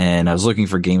 and I was looking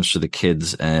for games for the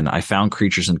kids, and I found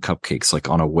Creatures and Cupcakes like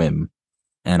on a whim.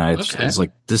 And I was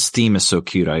like, this theme is so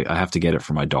cute. I have to get it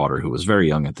for my daughter, who was very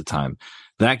young at the time.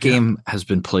 That game has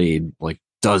been played like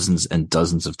dozens and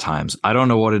dozens of times. I don't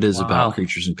know what it is about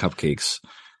Creatures and Cupcakes.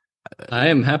 I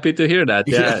am happy to hear that.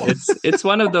 Yeah, it's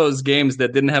one of those games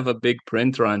that didn't have a big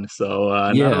print run, so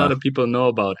not a lot of people know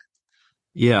about it.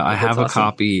 Yeah, I have a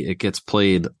copy. It gets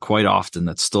played quite often.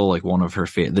 That's still like one of her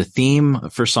favorite. The theme,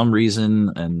 for some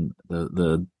reason, and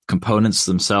the components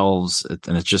themselves,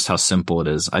 and it's just how simple it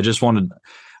is. I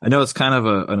know it's kind of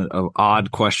an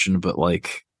odd question, but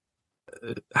like,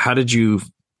 how did you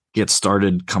get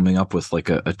started coming up with like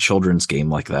a children's game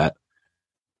like that?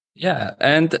 Yeah,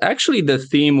 and actually the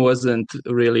theme wasn't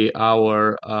really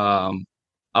our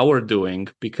doing,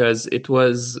 because it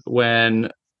was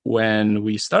when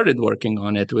we started working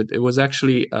on it. It was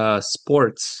actually a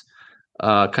sports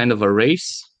kind of a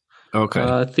race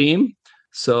theme.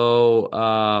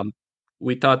 So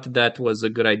we thought that was a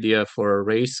good idea for a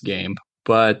race game,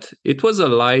 but it was a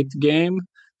light game.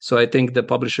 So I think the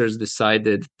publishers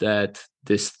decided that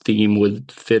this theme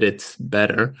would fit it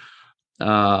better.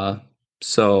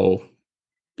 So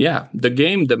yeah,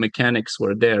 the mechanics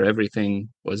were there, everything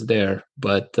was there,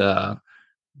 but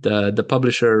the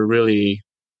publisher really,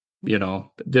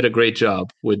 did a great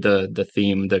job with the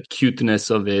theme, the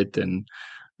cuteness of it, and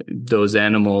those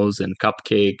animals and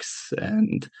cupcakes.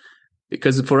 And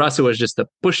because for us it was just a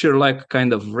push your luck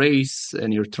kind of race,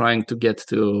 and you're trying to get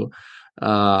to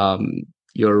um,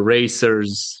 your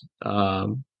racers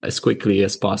as quickly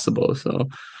as possible. So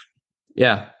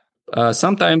yeah,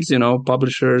 sometimes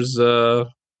publishers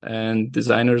and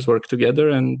designers work together,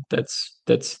 and that's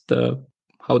the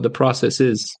how the process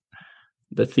is.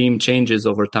 The theme changes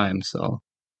over time. So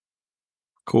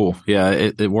Cool. Yeah,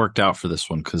 it worked out for this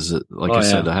one because, like I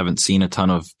said, I haven't seen a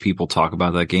ton of people talk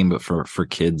about that game, but for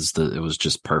kids, it was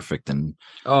just perfect. And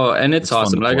and it's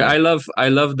awesome. Like play. I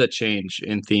love the change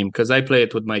in theme because I play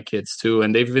it with my kids too,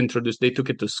 and they took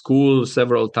it to school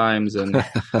several times, and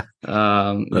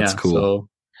that's cool. So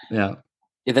yeah,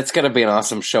 that's got to be an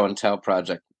awesome show and tell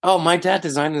project. Oh, my dad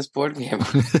designed this board game.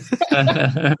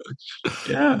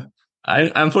 Yeah.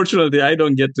 Unfortunately I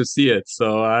don't get to see it,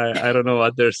 so I don't know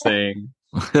what they're saying.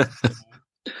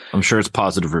 I'm sure it's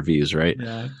positive reviews, right?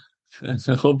 Yeah.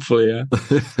 Hopefully, yeah.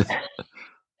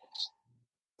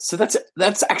 So that's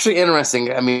actually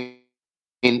interesting. I mean,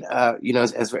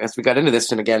 as we got into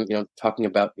this, and again, talking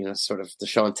about sort of the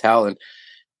show and tell, and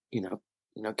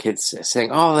kids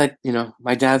saying, "Oh, that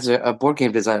my dad's a board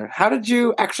game designer." How did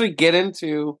you actually get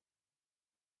into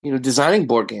designing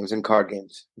board games and card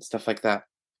games and stuff like that?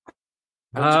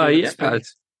 Yeah,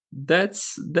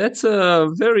 that's a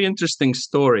very interesting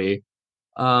story.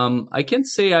 I can't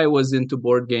say I was into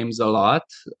board games a lot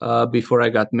before I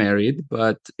got married,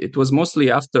 but it was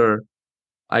mostly after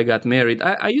I got married.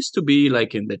 I used to be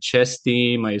like in the chess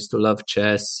team. I used to love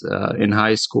chess in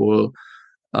high school.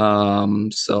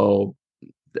 So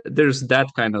there's that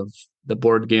kind of the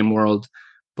board game world.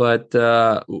 But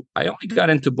I only got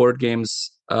into board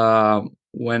games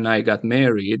when I got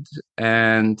married,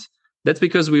 and that's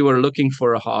because we were looking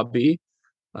for a hobby,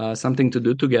 something to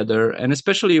do together. And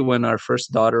especially when our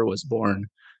first daughter was born,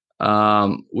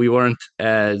 we weren't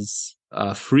as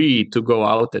free to go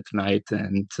out at night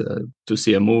and to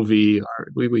see a movie, or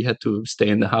we had to stay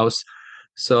in the house.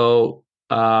 So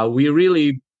we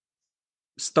really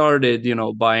started,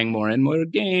 buying more and more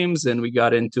games, and we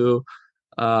got into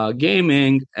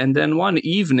gaming. And then one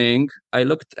evening, I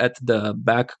looked at the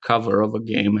back cover of a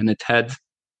game, and it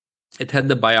had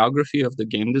the biography of the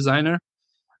game designer.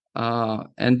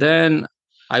 And then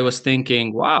I was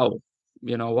thinking, wow,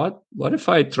 what if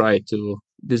I try to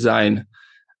design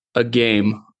a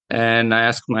game? And I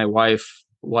asked my wife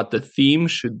what the theme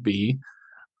should be.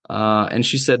 And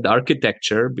she said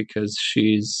architecture, because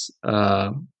she's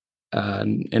an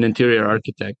interior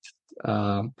architect.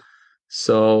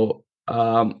 So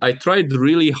I tried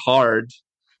really hard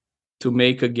to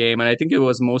make a game, and I think it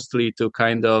was mostly to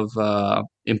kind of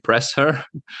impress her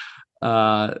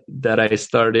that I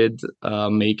started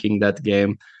making that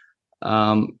game.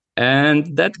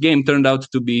 And that game turned out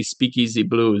to be Speakeasy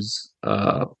Blues,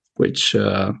 which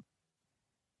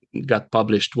got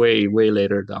published way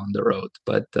later down the road.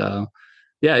 But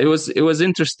yeah, it was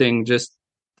interesting, just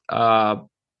because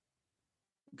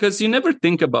you never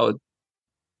think about.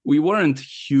 We weren't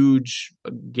huge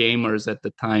gamers at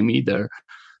the time either,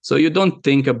 so you don't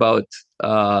think about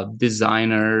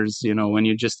designers, when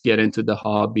you just get into the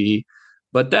hobby.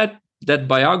 But that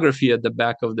biography at the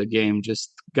back of the game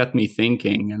just got me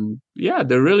thinking, and yeah,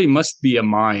 there really must be a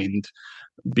mind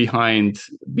behind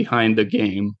the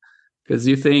game, because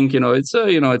you think it's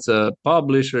a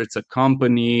publisher, it's a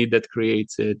company that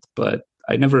creates it, but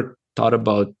I never thought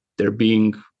about there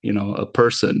being a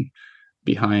person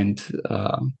behind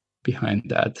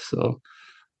that. So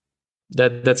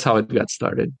that's how it got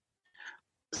started.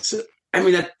 So, I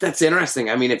mean, that's interesting.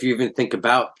 I mean, if you even think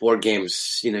about board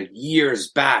games,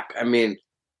 years back, I mean,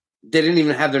 they didn't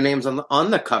even have their names on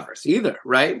the covers either,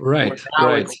 right? Right.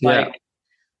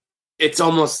 It's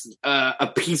almost a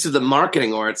piece of the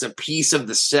marketing, or it's a piece of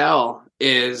the sell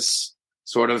is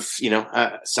sort of,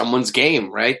 someone's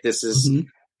game, right? This is,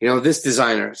 this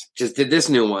designer just did this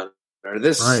new one, or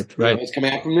this it's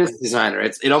coming out from this designer.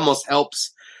 It almost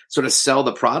helps sort of sell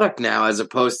the product now, as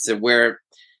opposed to where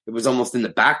it was almost in the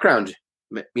background,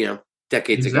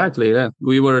 decades ago. Exactly, yeah.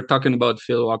 We were talking about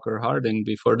Phil Walker Harding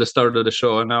before the start of the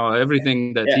show, and now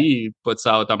everything that he puts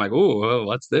out, I'm like, oh,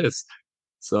 what's this?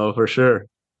 So for sure.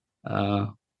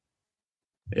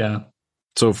 Yeah.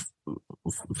 So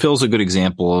Phil's a good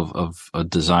example of a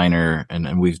designer,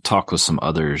 and we've talked with some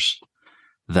others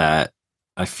that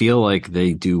I feel like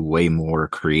they do way more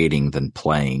creating than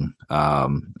playing.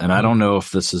 And I don't know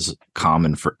if this is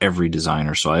common for every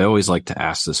designer. So I always like to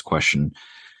ask this question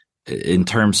in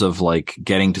terms of like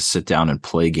getting to sit down and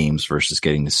play games versus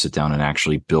getting to sit down and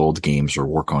actually build games or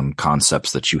work on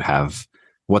concepts that you have.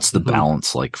 What's the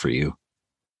balance like for you?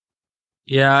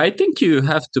 Yeah, I think you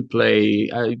have to play.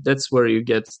 That's where you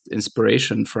get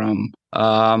inspiration from.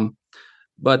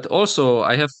 But also,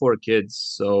 I have 4 kids,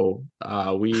 so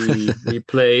we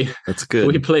play. That's good.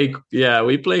 We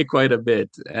play quite a bit,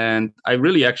 and I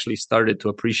really actually started to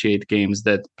appreciate games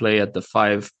that play at the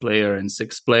 5-player and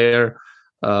 6-player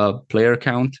player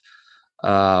count.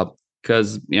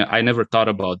 Because I never thought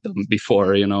about them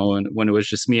before, and when it was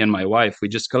just me and my wife, we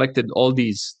just collected all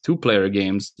these 2-player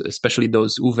games, especially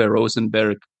those Uwe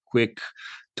Rosenberg quick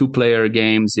 2-player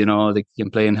games, that you can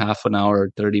play in half an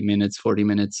hour, 30 minutes, 40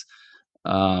 minutes.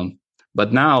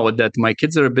 But now that my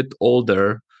kids are a bit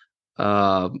older,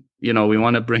 we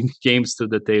want to bring games to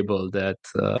the table that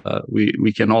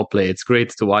we can all play. It's great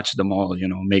to watch them all,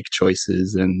 make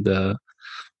choices and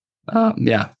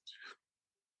yeah.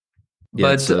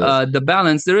 But the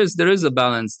balance, there is a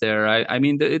balance there. I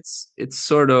mean, it's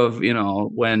sort of,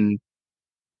 when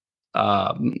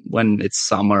it's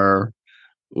summer,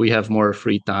 we have more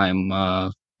free time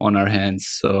on our hands,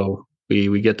 so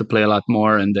we get to play a lot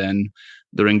more. And then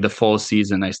during the fall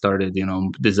season, I started,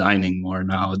 designing more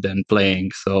now than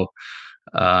playing. So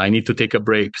I need to take a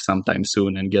break sometime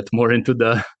soon and get more into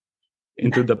the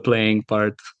playing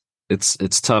part.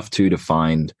 It's tough too to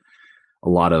find a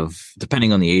lot of,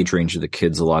 depending on the age range of the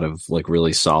kids, a lot of like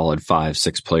really solid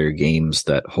 5-6 player games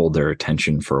that hold their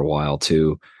attention for a while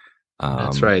too.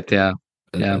 That's right. Yeah.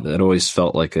 That always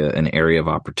felt like an area of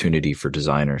opportunity for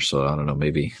designers. So I don't know,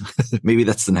 maybe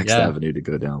that's the next avenue to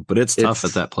go down, but it's tough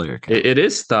at that player count. It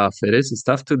is tough. It's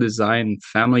tough to design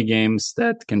family games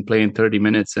that can play in 30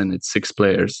 minutes and it's 6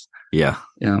 players. Yeah.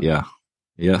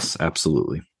 Yes,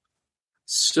 absolutely.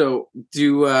 So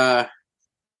do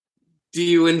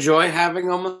you enjoy having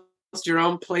almost your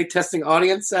own playtesting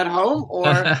audience at home,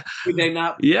 or do they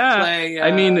not play?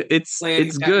 I mean, it's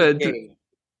good. Game?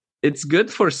 It's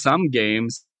good for some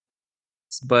games,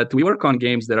 but we work on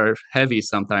games that are heavy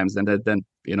sometimes, and then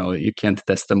you can't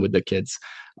test them with the kids.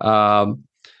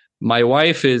 My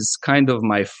wife is kind of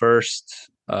my first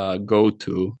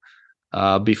go-to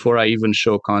before I even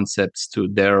show concepts to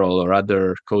Daryl or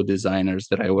other co-designers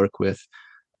that I work with.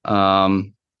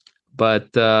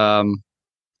 But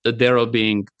Daryl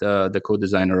being the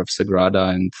co-designer of Sagrada,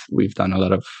 and we've done a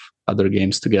lot of other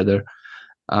games together.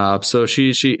 So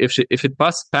she if it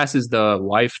passes the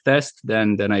wife test,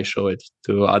 then I show it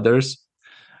to others.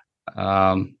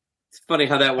 It's funny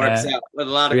how that works out with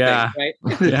a lot of things, right?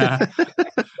 Yeah.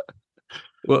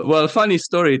 Well, funny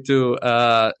story too.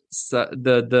 So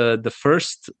the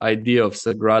first idea of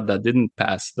Sagrada didn't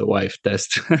pass the wife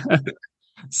test.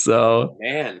 So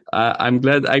man, I'm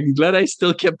glad I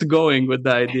still kept going with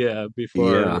the idea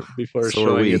before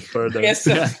showing it further. Yes,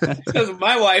 so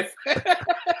my wife.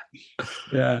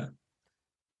 Yeah.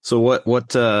 So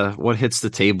what hits the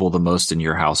table the most in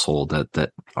your household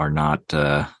that are not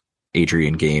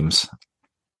Adrian games?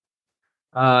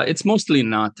 It's mostly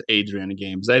not Adrian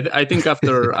games. I think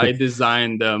after I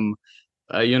designed them,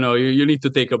 you need to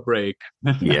take a break.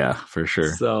 Yeah, for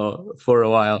sure. So for a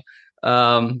while.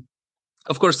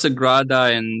 Of course,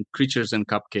 Sagrada and Creatures and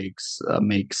Cupcakes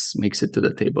makes it to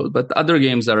the table, but other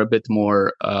games are a bit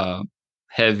more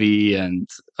heavy and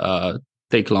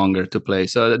take longer to play.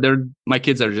 So my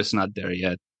kids are just not there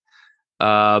yet.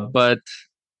 But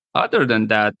other than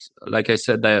that, like I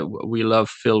said, we love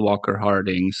Phil Walker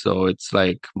Harding. So it's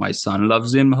like my son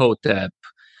loves Imhotep.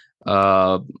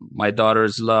 My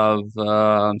daughters love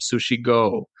Sushi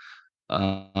Go.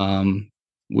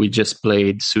 We just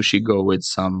played Sushi Go with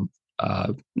some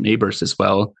neighbors as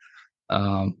well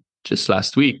just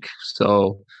last week.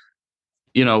 So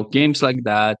games like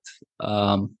that.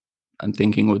 I'm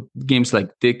thinking with games like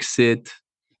Dixit.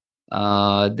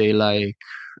 They like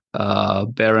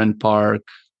Barron Park.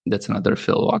 That's another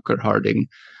Phil Walker Harding.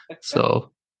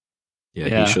 So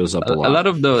he shows up a lot. A lot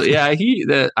of those.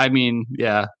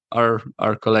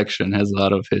 Our collection has a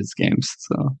lot of his games.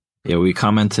 So yeah, we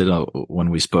commented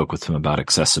when we spoke with him about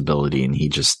accessibility, and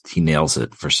he nails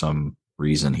it for some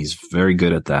reason. He's very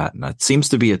good at that, and that seems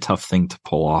to be a tough thing to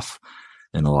pull off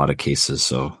in a lot of cases.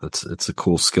 So it's a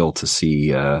cool skill to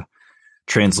see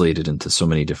translated into so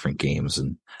many different games.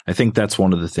 And I think that's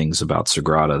one of the things about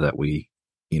Sagrada that we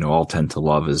all tend to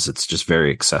love is it's just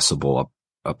very accessible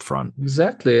up front.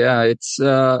 Exactly. Yeah, it's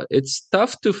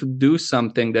tough to do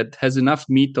something that has enough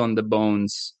meat on the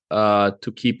bones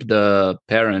to keep the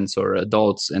parents or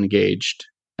adults engaged,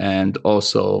 and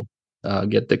also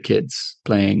get the kids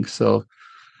playing. So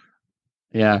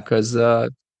yeah, because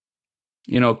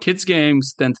kids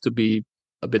games tend to be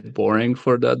a bit boring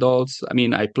for the adults. I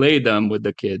mean, I play them with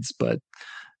the kids, but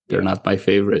they're not my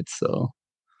favorites. So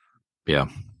yeah.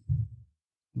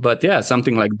 But yeah,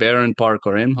 something like Baron Park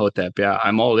or Imhotep, yeah,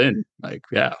 I'm all in. Like,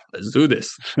 yeah, let's do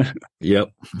this. Yep.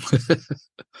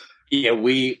 Yeah,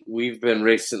 we've been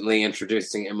recently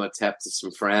introducing Imhotep to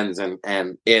some friends,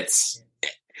 and it's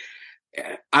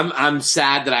I'm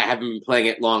sad that I haven't been playing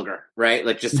it longer, right?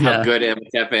 Like just how good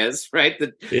Imhotep is, right? The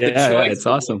choice, it's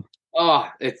awesome.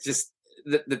 It's just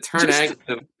the turn angle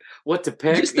of what to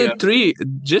pick.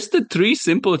 Just the three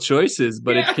simple choices,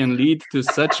 but it can lead to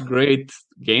such great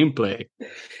gameplay.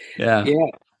 Yeah.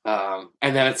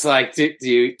 And then it's like, do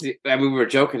you? I mean, we were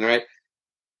joking, right?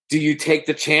 Do you take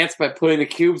the chance by putting the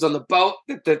cubes on the boat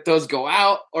that those go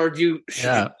out, or do you?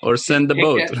 Or send the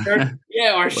boat.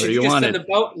 Or should you just send the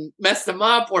boat and mess them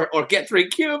up, or get 3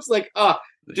 cubes? Like,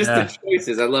 the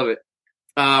choices. I love it.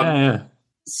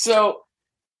 So,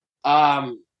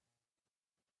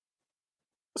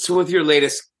 so with your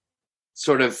latest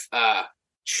sort of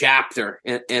chapter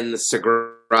in the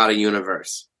Sagrada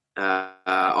universe,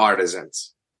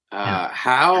 Artisans,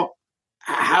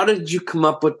 how did you come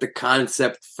up with the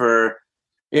concept for?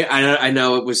 I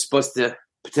know it was supposed to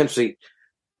potentially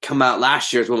come out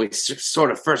last year, is when we sort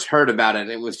of first heard about it.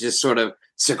 It was just sort of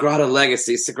Sagrada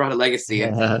Legacy,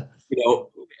 and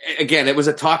again, it was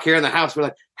a talk here in the house. We're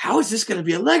like, how is this going to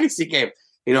be a legacy game?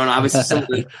 And obviously some of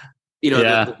the the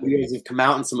videos have come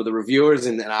out, and some of the reviewers,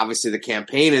 and obviously the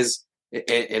campaign is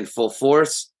in full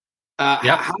force.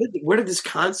 Where did this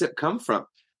concept come from?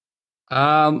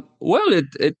 Well,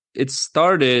 it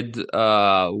started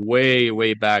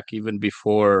way back, even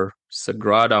before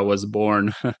Sagrada was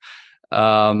born.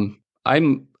 I'm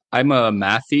a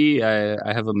mathy.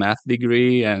 I have a math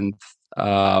degree, and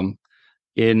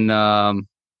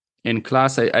in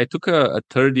class I took a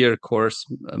third year course,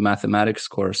 a mathematics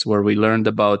course, where we learned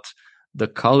about the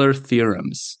color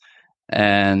theorems,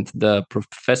 and the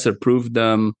professor proved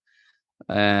them.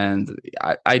 And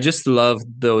I just love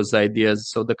those ideas.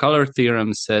 So the color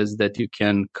theorem says that you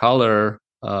can color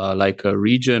like a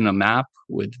region, a map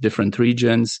with different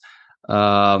regions,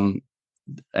 and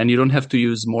you don't have to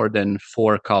use more than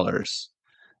 4 colors.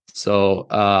 So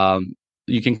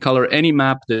you can color any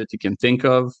map that you can think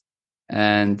of,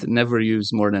 and never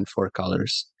use more than 4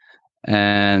 colors.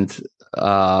 And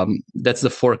that's the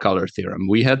 4 color theorem.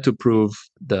 We had to prove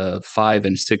the 5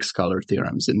 and 6 color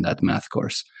theorems in that math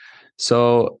course.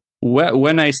 So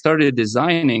when I started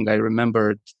designing, I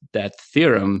remembered that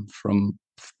theorem from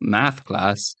math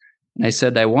class, and I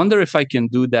said, I wonder if I can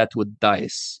do that with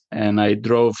dice. And I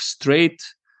drove straight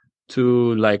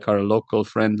to like our local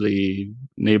friendly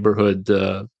neighborhood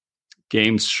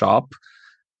games shop,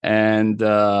 and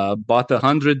bought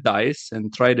 100 dice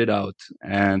and tried it out.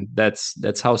 And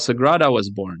that's how Sagrada was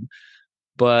born.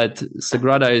 But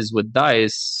Sagrada is with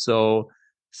dice, so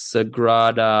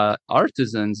Sagrada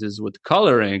Artisans is with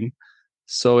coloring.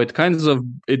 So it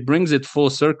brings it full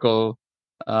circle,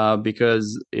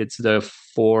 because it's the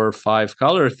 4-5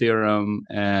 color theorem,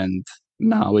 and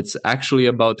now it's actually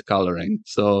about coloring.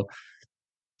 So,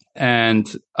 and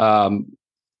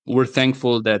we're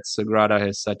thankful that Sagrada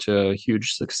has such a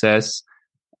huge success,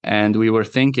 and we were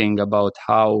thinking about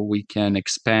how we can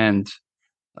expand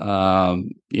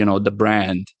the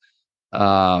brand,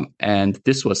 and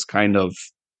this was kind of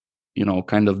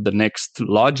the next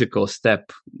logical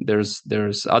step.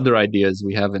 There's other ideas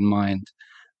we have in mind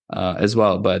as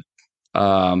well, but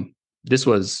this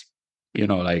was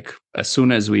like, as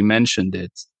soon as we mentioned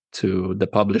it to the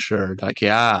publisher, like,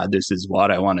 this is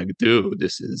what I want to do.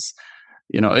 This is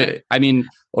I mean,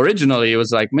 originally it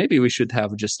was like, maybe we should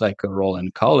have just like a roll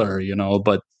and color,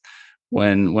 but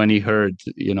when he heard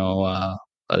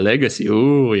a legacy,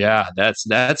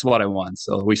 that's what I want.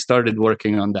 So we started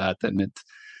working on that, and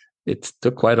it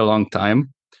took quite a long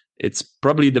time. It's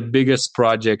probably the biggest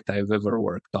project I've ever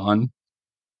worked on.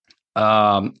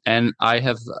 And I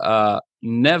have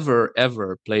never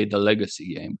ever played a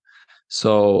legacy game.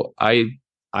 So I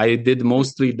did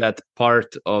mostly that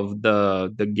part of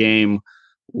the game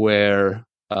where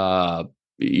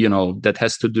that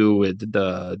has to do with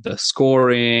the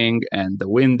scoring and the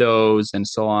windows and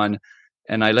so on.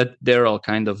 And I let Daryl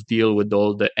kind of deal with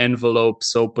all the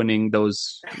envelopes opening,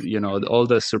 those, all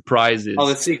the surprises, all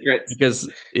the secrets.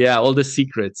 All the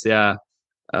secrets,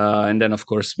 and then of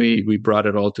course we brought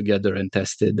it all together and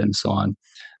tested and so on.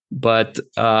 But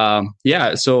so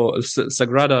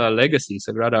Sagrada Legacy,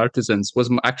 Sagrada Artisans was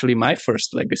actually my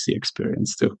first Legacy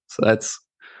experience too. So that's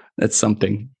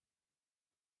something.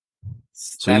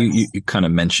 So you kind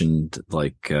of mentioned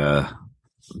like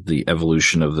the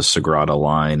evolution of the Sagrada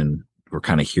line, and we're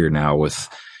kind of here now with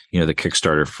the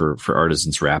Kickstarter for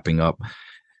Artisans wrapping up.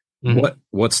 Mm-hmm.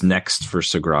 What's next for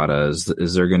Sagrada?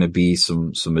 Is there going to be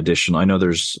some additional? I know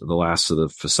there's the last of the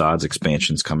facades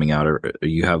expansions coming out. Or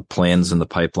you have plans in the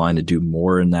pipeline to do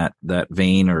more in that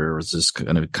vein, or is this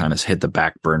going to kind of hit the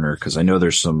back burner? Because I know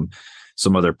there's some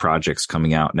other projects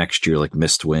coming out next year, like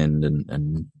Mistwind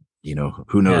and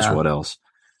who knows what else.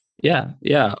 Yeah.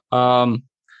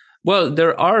 Well,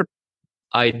 there are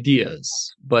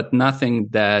ideas, but nothing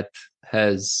that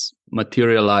has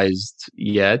materialized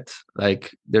yet.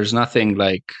 Like there's nothing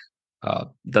like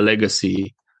the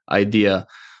Legacy idea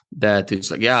that is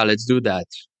like, yeah, let's do that.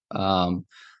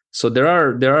 So there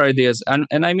are ideas, and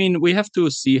I mean, we have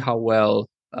to see how well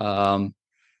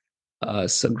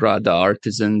Sagrada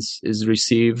Artisans is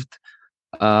received,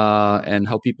 and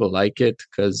how people like it,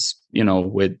 because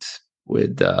with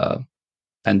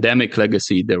Pandemic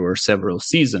Legacy there were several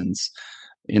seasons,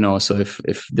 so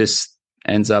if this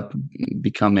ends up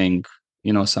becoming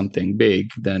something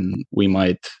big, then we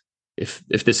might, if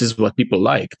this is what people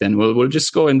like, then we'll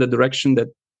just go in the direction that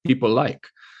people like.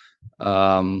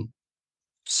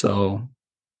 So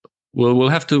we'll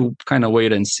have to kind of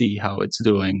wait and see how it's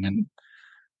doing and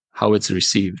how it's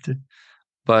received.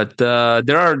 But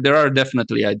there are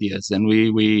definitely ideas, and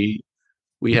we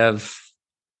have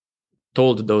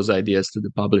told those ideas to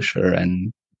the publisher,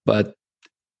 but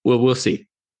we'll see.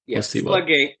 Yes, we'll see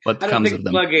Floodgate. what comes of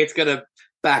them. Floodgate's gonna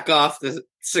back off the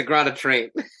Sagrada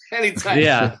train anytime.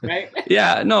 Yeah, right.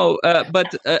 Yeah, no, but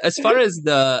as far as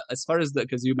the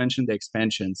because you mentioned the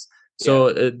expansions,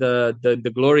 so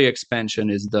the Glory expansion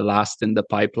is the last in the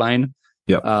pipeline.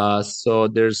 Yeah. So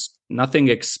there's nothing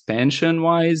expansion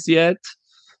wise yet.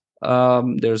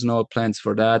 There's no plans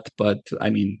for that, but I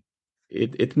mean,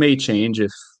 it may change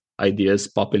if ideas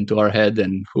pop into our head,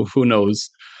 and who knows.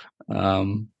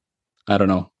 I don't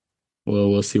know.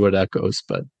 We'll see where that goes,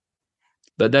 but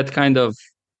that kind of,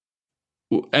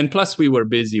 and plus we were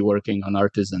busy working on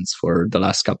Artisans for the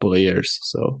last couple of years,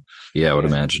 so I would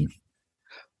imagine.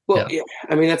 Well,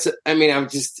 I mean I'm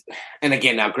just, and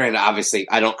again, now granted, obviously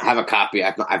I don't have a copy.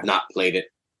 I've not played it.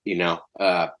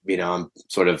 I'm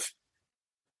sort of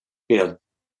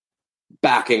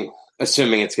backing,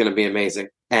 assuming it's going to be amazing,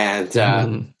 and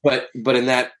but in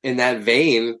that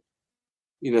vein,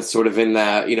 sort of in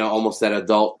the, almost that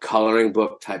adult coloring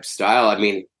book type style. I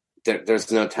mean,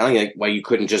 there's no telling why you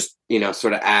couldn't just,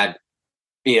 sort of add,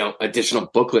 additional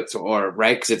booklets or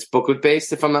right. Cause it's booklet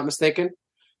based, if I'm not mistaken.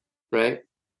 Right.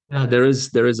 Yeah, there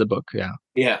is a book. Yeah.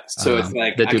 Yeah. So it's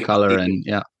like that you color and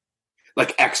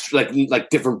like extra, like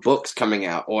different books coming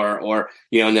out or,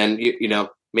 and then,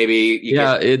 maybe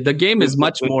the game is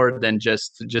much more than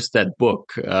just that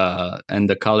book and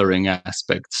the coloring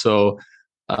aspect. So,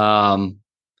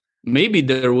 maybe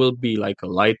there will be like a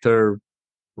lighter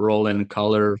roll and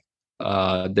color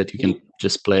that you can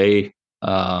just play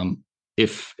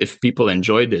if people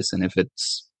enjoy this, and if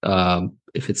it's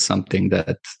something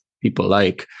that people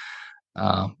like.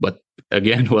 But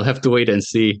again, we'll have to wait and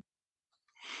see.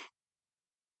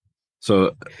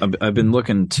 So I've been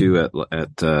looking too at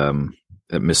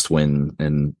Mistwind,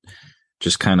 and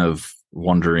just kind of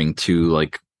wondering too,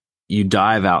 like, you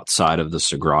dive outside of the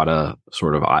Sagrada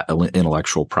sort of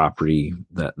intellectual property,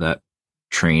 that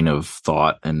train of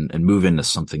thought, and move into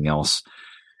something else.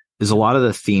 Is a lot of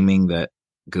the theming that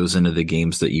goes into the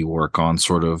games that you work on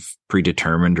sort of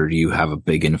predetermined, or do you have a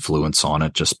big influence on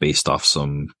it just based off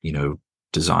some,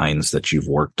 designs that you've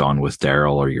worked on with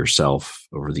Daryl or yourself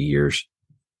over the years?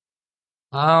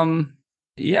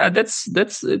 That's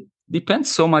it depends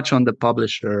so much on the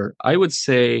publisher. I would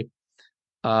say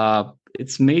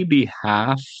it's maybe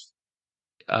half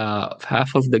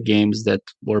of the games that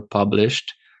were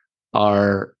published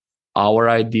are our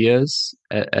ideas,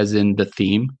 as in the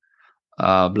theme,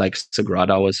 like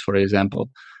Sagrada was, for example.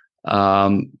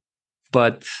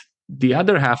 But the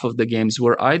other half of the games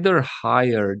were either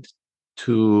hired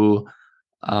to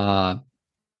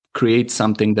create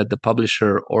something that the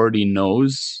publisher already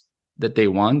knows that they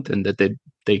want and that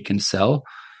they can sell,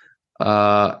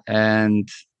 and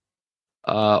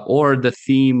or the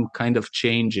theme kind of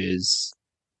changes,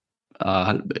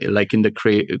 like in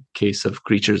the case of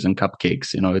Creatures and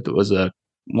Cupcakes. It was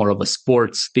more of a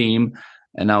sports theme,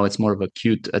 and now it's more of a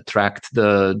cute, attract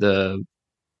the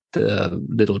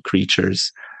little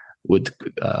creatures with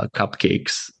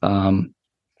cupcakes.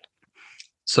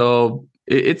 So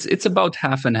it's about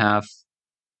half and half.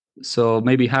 So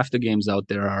maybe half the games out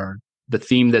there are the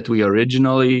theme that we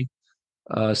originally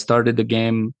started the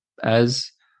game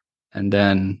as. And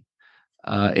then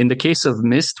in the case of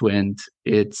Mistwind,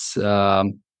 it's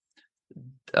the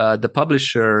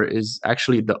publisher is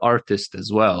actually the artist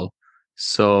as well.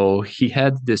 So he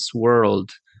had this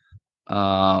world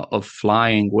of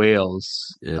flying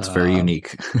whales. It's very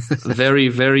unique. Very,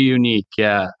 very unique.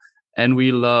 Yeah. And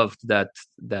we loved that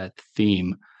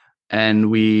theme. And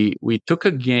we took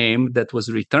a game that was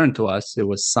returned to us. It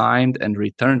was signed and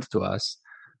returned to us.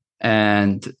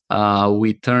 And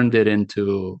we turned it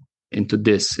into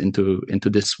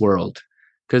this world.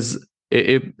 Because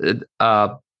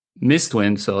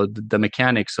Mistwind, so the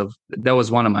mechanics of that was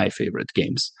one of my favorite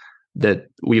games that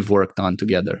we've worked on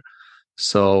together.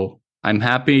 So I'm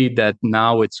happy that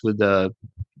now it's with a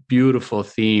beautiful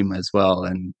theme as well,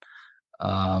 and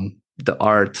the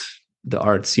art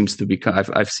seems to be.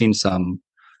 I've seen some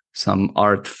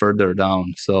art further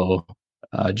down. So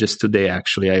just today,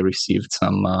 actually, I received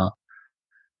some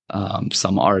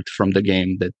art from the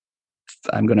game that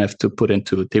I'm gonna have to put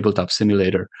into Tabletop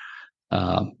Simulator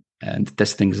and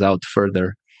test things out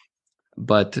further.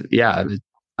 But yeah,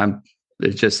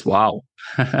 it's just wow.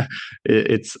 I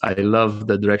love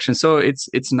the direction. So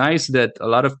it's nice that a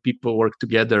lot of people work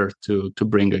together to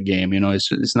bring a game.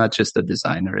 It's not just the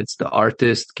designer; it's the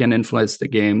artist can influence the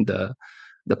game. The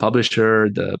publisher,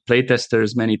 the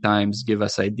playtesters, many times give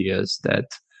us ideas that.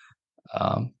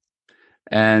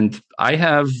 And I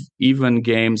have even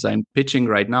games I'm pitching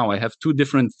right now. I have two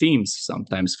different themes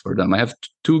sometimes for them. I have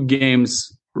two games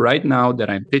right now that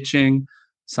I'm pitching.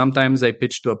 Sometimes I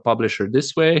pitch to a publisher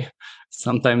this way.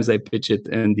 Sometimes I pitch it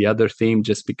in the other theme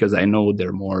just because I know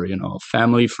they're more,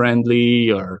 family friendly,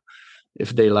 or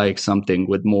if they like something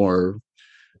with more,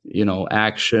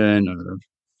 action or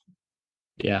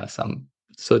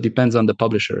so it depends on the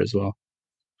publisher as well.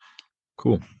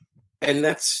 Cool. And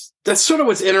that's sort of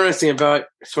what's interesting about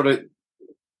sort of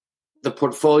the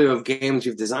portfolio of games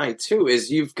you've designed too,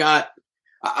 is you've got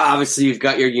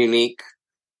your unique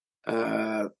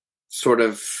sort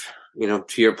of,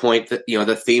 to your point, that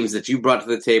the themes that you brought to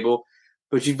the table,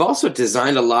 but you've also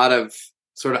designed a lot of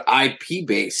sort of IP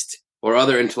based or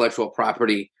other intellectual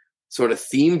property sort of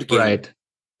themed games. Right.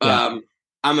 Yeah.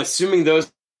 I'm assuming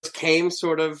those came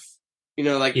sort of,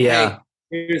 hey,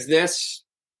 here's this.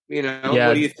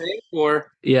 What do you think?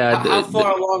 Or how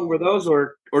far along were those?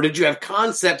 Or did you have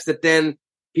concepts that then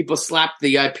people slapped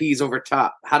the IPs over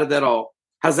top?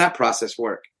 How's that process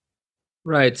work?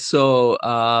 Right. So,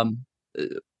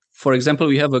 for example,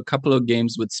 we have a couple of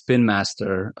games with Spin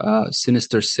Master,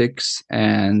 Sinister Six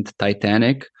and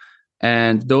Titanic.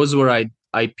 And those were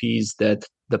IPs that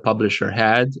the publisher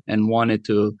had and wanted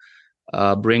to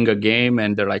bring a game,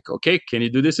 and they're like, okay, can you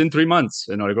do this in 3 months?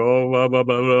 And I go, blah, blah,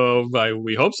 blah, blah.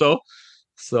 We hope so.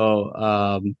 So,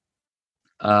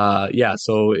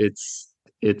 so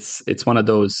it's one of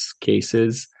those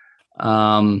cases.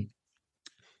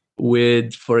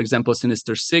 With, for example,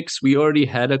 Sinister Six, we already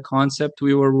had a concept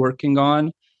we were working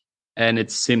on, and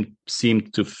it seemed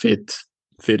to fit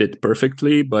it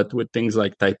perfectly. But with things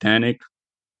like Titanic,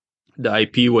 the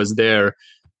IP was there.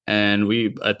 And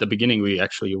we, at the beginning, we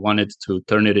actually wanted to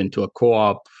turn it into a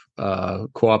co-op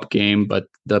game, but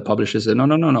the publisher said,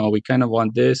 no, we kind of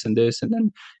want this and this, and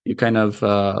then you kind of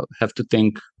have to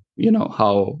think,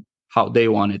 how they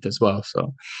want it as well.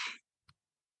 So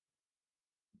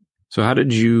how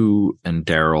did you and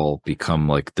Daryl become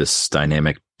like this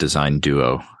dynamic design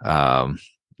duo?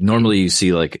 Normally you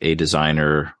see like a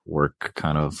designer work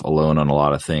kind of alone on a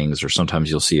lot of things, or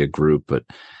sometimes you'll see a group, but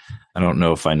I don't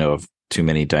know if I know of too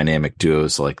many dynamic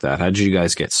duos like that. How did you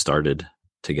guys get started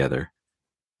together?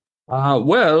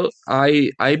 Well,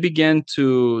 I began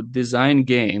to design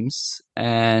games,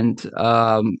 and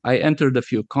I entered a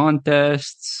few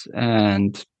contests,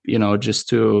 and just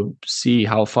to see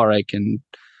how far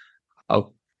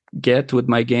I'll get with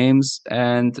my games.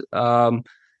 And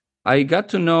I got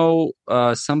to know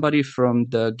somebody from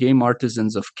the Game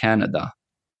Artisans of Canada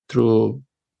through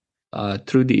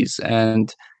these,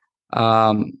 and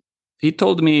he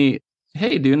told me,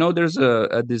 hey, do you know there's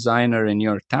a designer in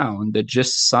your town that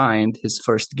just signed his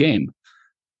first game?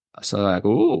 So I'm like,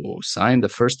 oh, signed the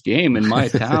first game in my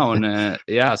town.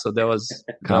 So that was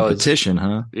competition,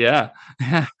 huh? Yeah.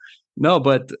 No,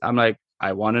 but I'm like,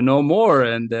 I want to know more.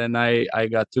 And then I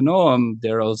got to know him.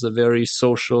 Daryl's a very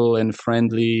social and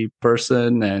friendly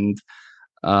person. And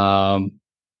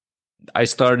I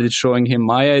started showing him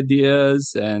my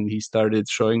ideas, and he started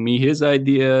showing me his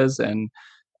ideas. And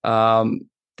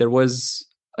there was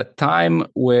a time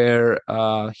where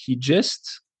he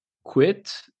just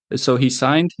quit. So he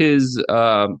signed his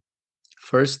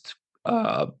first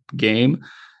game,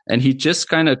 and he just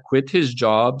kind of quit his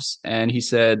jobs and he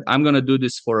said, I'm going to do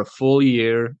this for a full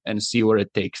year and see where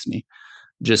it takes me.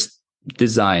 Just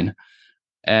design.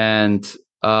 And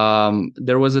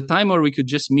there was a time where we could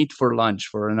just meet for lunch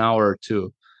for an hour or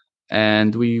two.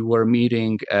 And we were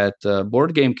meeting at a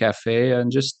board game cafe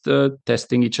and just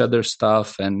testing each other's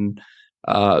stuff. And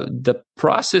the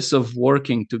process of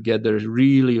working together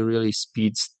really, really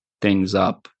speeds things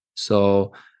up.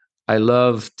 So I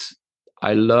loved,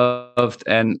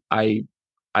 and I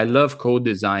love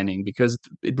co-designing because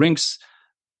it brings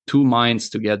two minds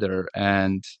together,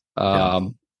 and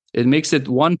it makes it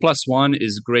 1 + 1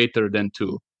 is greater than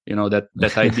 2. You know,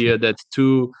 that idea that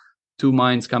two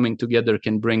minds coming together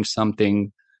can bring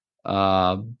something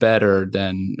better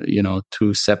than, you know,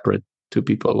 two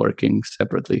people working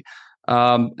separately.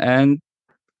 And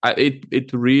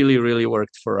it really, really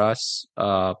worked for us.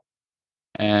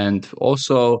 And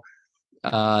also,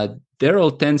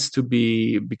 Daryl tends to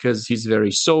be, because he's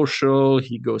very social,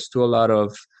 he goes to a lot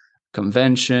of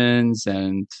conventions,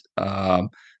 and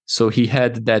so he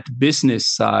had that business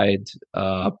side.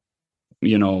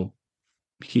 You know,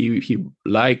 he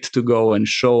liked to go and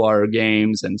show our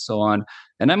games and so on.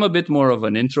 And I'm a bit more of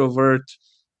an introvert.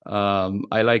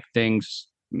 I like things,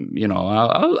 you know,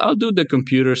 I'll do the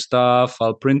computer stuff,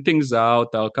 I'll print things out,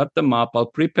 I'll cut them up, I'll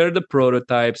prepare the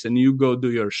prototypes, and you go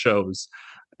do your shows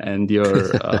and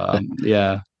your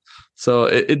yeah. So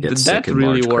that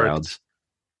really worked. Crowds.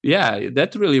 Yeah,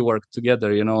 that really worked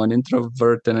together, you know, an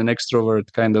introvert and an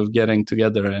extrovert kind of getting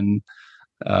together. And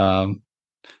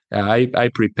I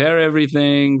prepare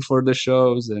everything for the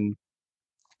shows and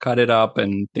cut it up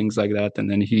and things like that. And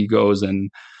then he goes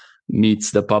and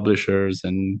meets the publishers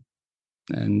and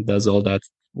does all that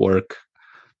work.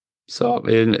 So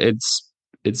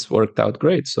it's worked out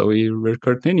great. So we're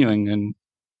continuing, and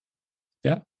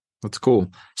yeah. That's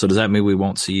cool. So does that mean we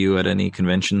won't see you at any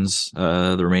conventions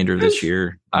the remainder of this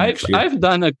year? I've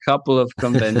done a couple of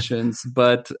conventions,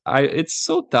 but it's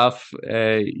so tough,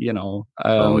 you know.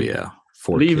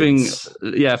 Four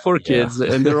kids.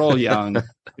 And they're all young.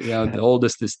 You know, the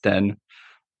oldest is 10.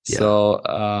 Yeah. So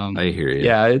I hear you.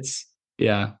 Yeah,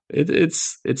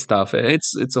 it's tough.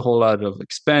 It's a whole lot of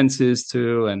expenses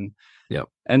too, and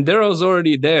Daryl's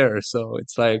already there, so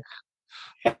it's like,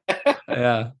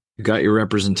 yeah. You got your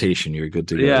representation. You're good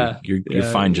to go. Yeah, you're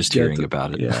fine just hearing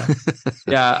about it. Yeah,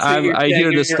 yeah. So I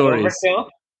hear the stories. Overkill?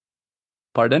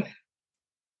 Pardon?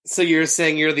 So you're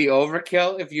saying you're the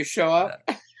overkill if you show up?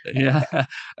 Yeah.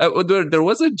 There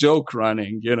was a joke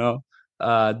running, you know,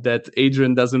 that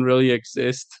Adrian doesn't really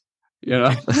exist. You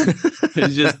know,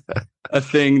 it's just a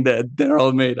thing that they're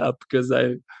all made up because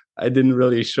I didn't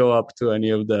really show up to any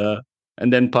of the.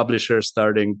 And then publishers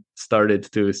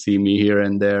started to see me here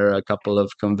and there, a couple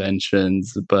of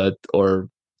conventions, or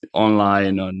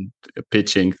online on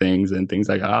pitching things and things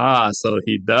like, so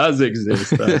he does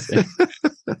exist. You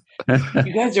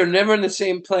guys are never in the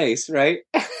same place, right?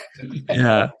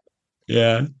 Yeah.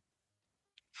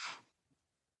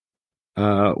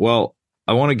 Well,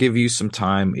 I want to give you some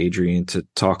time, Adrian, to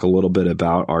talk a little bit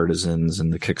about Artisans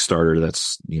and the Kickstarter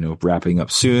that's, you know, wrapping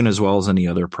up soon, as well as any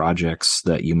other projects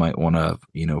that you might want to,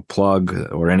 you know,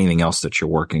 plug or anything else that you're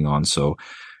working on. So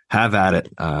have at it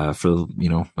for, you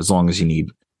know, as long as you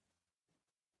need.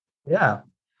 Yeah.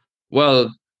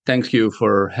 Well, thank you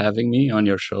for having me on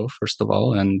your show, first of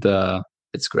all. And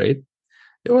it's great.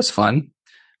 It was fun.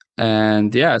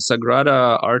 And yeah,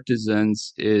 Sagrada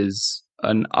Artisans is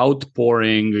an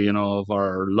outpouring, you know, of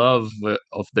our love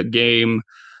of the game.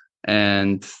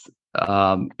 And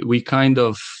we kind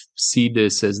of see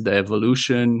this as the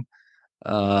evolution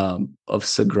of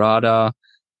Sagrada.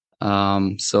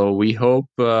 So we hope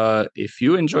if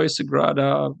you enjoy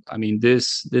Sagrada, I mean,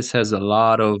 this has a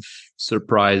lot of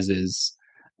surprises.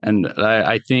 And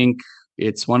I think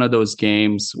it's one of those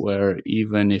games where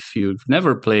even if you've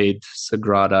never played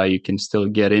Sagrada, you can still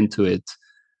get into it.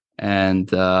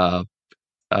 And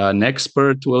an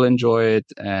expert will enjoy it,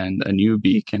 and a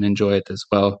newbie can enjoy it as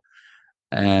well.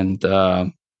 And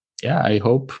I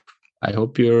hope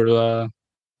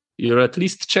you'll at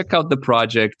least check out the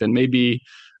project and maybe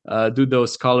do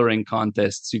those coloring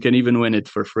contests. You can even win it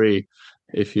for free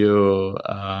if you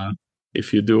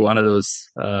do one of those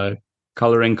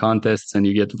coloring contests and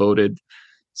you get voted.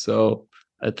 So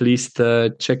at least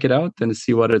check it out and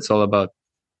see what it's all about.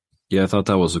 Yeah, I thought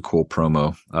that was a cool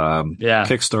promo.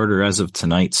 Kickstarter, as of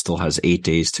tonight, still has 8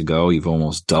 days to go. You've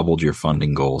almost doubled your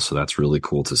funding goal, so that's really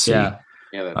cool to see. Yeah.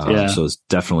 So it's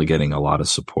definitely getting a lot of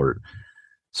support.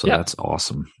 So that's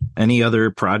awesome. Any other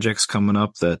projects coming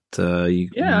up that you?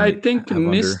 Yeah, I think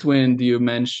Mistwind you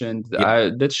mentioned.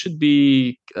 That should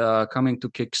be coming to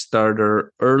Kickstarter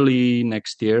early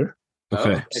next year.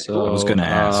 Okay, so I was going to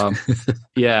ask.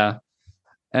 Yeah,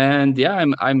 and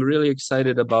I'm really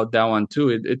excited about that one too.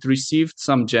 It received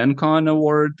some Gen Con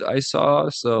award I saw,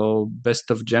 so Best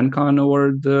of Gen Con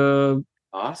award.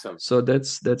 Awesome. So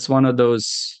that's one of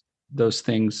those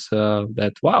things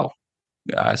that wow.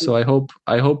 Yeah, so I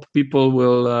hope people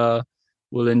will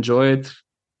enjoy it,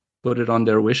 put it on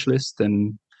their wish list,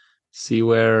 and see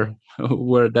where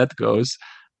that goes.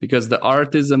 Because the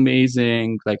art is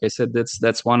amazing. Like I said,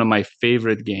 that's one of my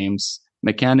favorite games.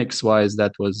 Mechanics wise,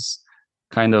 that was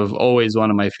kind of always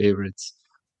one of my favorites.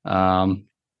 And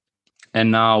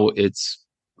now it's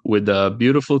with a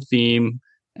beautiful theme,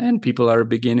 and people are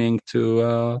beginning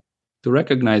to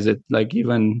recognize it. Like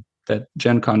even that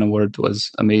Gen Con award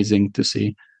was amazing to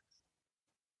see.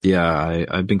 Yeah,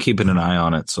 I've been keeping an eye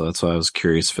on it, so that's why I was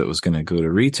curious if it was going to go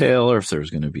to retail or if there was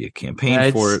going to be a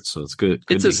campaign for it. So it's good.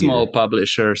 It's a small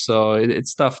publisher, so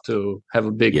it's tough to have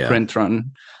a big print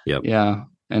run. Yep. Yeah,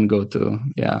 and go to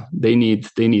they need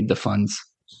the funds.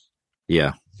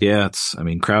 Yeah.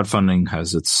 Crowdfunding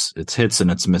has its hits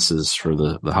and its misses for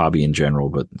the hobby in general,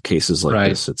 but cases like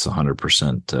this, it's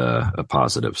 100% a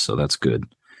positive, so that's good.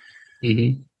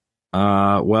 Mm-hmm.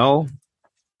 Well,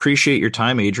 appreciate your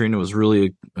time, Adrian. It was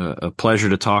really a pleasure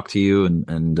to talk to you,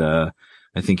 and I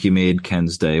think you made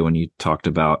Ken's day when you talked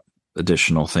about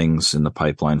additional things in the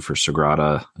pipeline for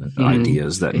Sagrada,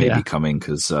 ideas that may be coming,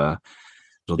 because it'll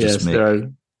just make...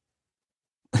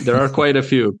 There are quite a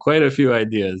few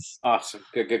ideas. Awesome.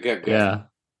 Good. Yeah.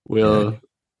 We'll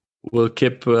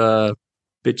keep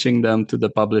pitching them to the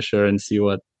publisher and see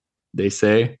what they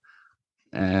say.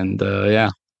 And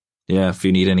Yeah, if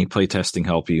you need any playtesting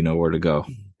help, you know where to go.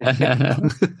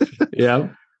 Yeah.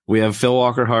 We have Phil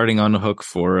Walker Harding on the hook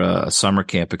for a summer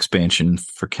camp expansion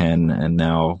for Ken, and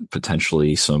now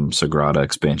potentially some Sagrada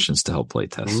expansions to help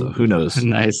playtest. So who knows?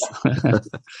 Nice.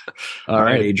 All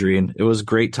right, Adrian. It was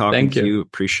great talking to you.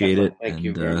 Appreciate it. Thank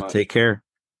you very much. Take care.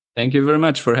 Thank you very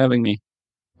much for having me.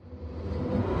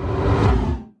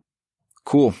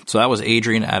 Cool. So that was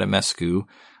Adrian Adamescu.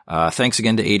 Thanks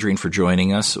again to Adrian for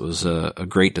joining us. It was a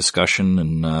great discussion,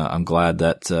 and I'm glad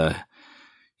that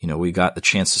we got the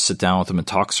chance to sit down with him and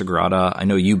talk Sagrada. I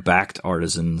know you backed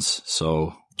Artisans,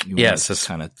 so let's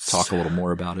kind of talk a little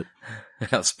more about it.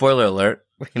 Spoiler alert,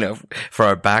 for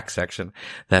our back section,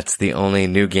 that's the only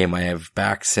new game I have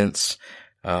backed since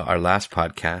our last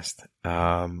podcast.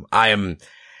 I'm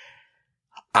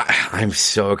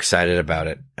so excited about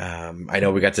it. I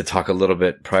know we got to talk a little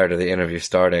bit prior to the interview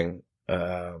starting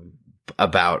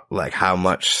about like how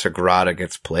much Sagrada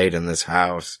gets played in this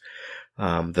house.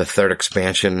 The third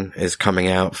expansion is coming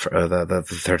out for the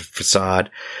third facade.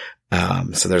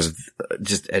 So there's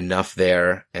just enough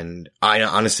there. And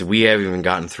honestly, we haven't even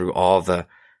gotten through all the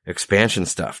expansion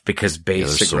stuff because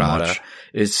base Sagrada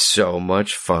is so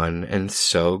much fun and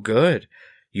so good.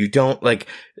 You don't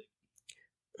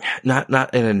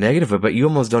not in a negative way, but you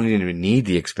almost don't even need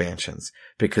the expansions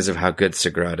because of how good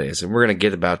Sagrada is. And we're going to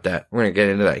get about that. We're going to get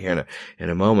into that here in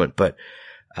a moment. But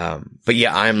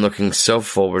yeah, I'm looking so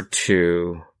forward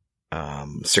to,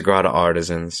 Sagrada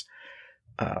Artisans.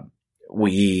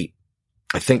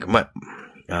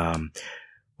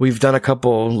 We've done a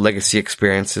couple legacy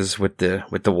experiences with the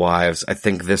wives. I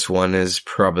think this one is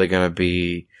probably going to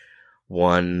be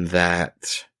one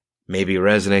that maybe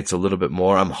resonates a little bit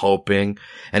more. I'm hoping.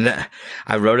 And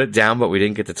I wrote it down, but we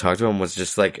didn't get to talk to him, was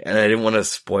just and I didn't want to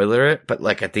spoiler it, but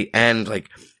at the end,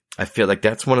 I feel like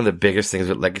that's one of the biggest things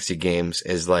with legacy games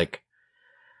is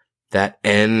that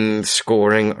end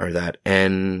scoring or that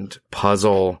end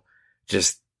puzzle.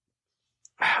 Just,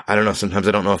 I don't know. Sometimes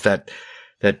I don't know if that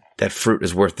fruit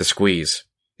is worth the squeeze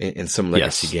in some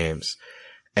legacy games.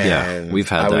 And we've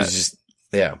had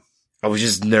that. I was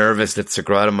just nervous that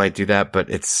Sagrada might do that, but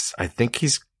I think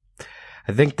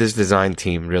this design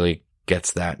team really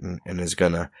gets that and is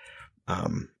gonna,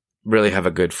 really have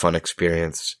a good fun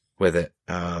experience with it.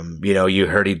 You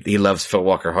heard he loves Phil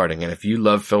Walker Harding, and if you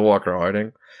love Phil Walker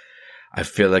Harding, I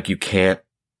feel like you can't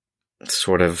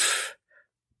sort of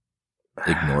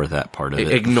ignore that part of it.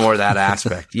 Ignore that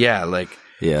aspect. I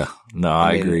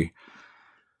agree.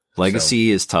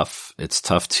 Legacy is tough. It's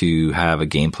tough to have a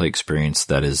gameplay experience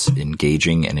that is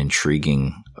engaging and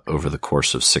intriguing over the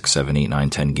course of 6, 7, 8, 9,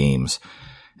 10 games.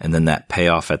 And then that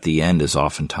payoff at the end is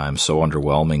oftentimes so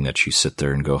underwhelming that you sit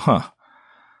there and go,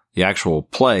 the actual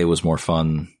play was more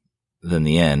fun than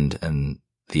the end. And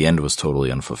the end was totally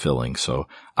unfulfilling. So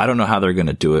I don't know how they're going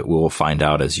to do it. We'll find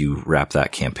out as you wrap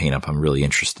that campaign up. I'm really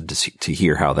interested to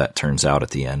hear how that turns out at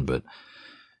the end. But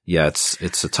yeah,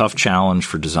 it's a tough challenge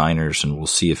for designers, and we'll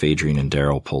see if Adrian and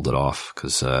Daryl pulled it off,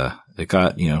 because it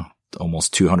got,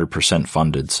 almost 200%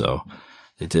 funded. So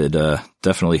it did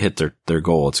definitely hit their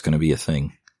goal. It's going to be a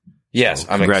thing. Yes,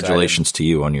 so I'm congratulations excited to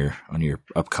you on your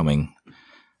upcoming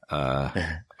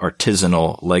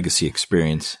artisanal legacy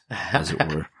experience, as it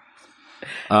were.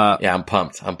 Yeah, I'm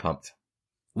pumped.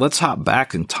 Let's hop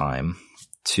back in time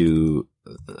to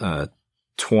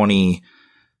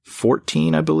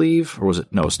 2014, I believe, or was it?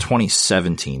 No, it was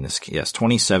 2017.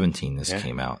 2017. This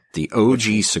came out. The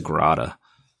OG Sagrada,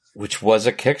 which was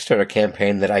a Kickstarter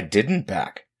campaign that I didn't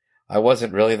back. I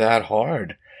wasn't really that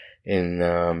hard in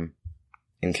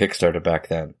Kickstarter back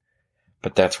then,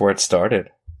 but that's where it started.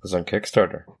 It was on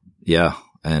Kickstarter. Yeah.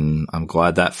 And I'm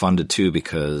glad that funded too,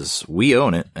 because we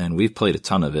own it and we've played a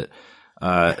ton of it.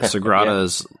 Sagrada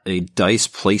is a dice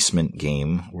placement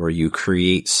game where you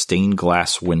create stained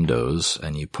glass windows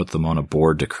and you put them on a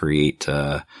board to create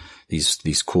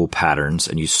these cool patterns,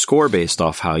 and you score based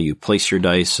off how you place your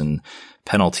dice and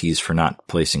penalties for not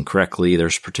placing correctly.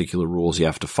 There's particular rules you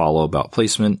have to follow about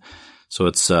placement. So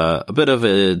it's a bit of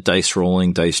a dice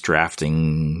rolling, dice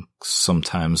drafting,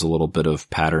 sometimes a little bit of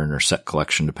pattern or set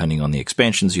collection depending on the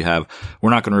expansions you have.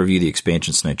 We're not going to review the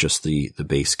expansions tonight, just the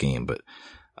base game, but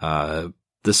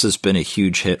this has been a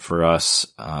huge hit for us.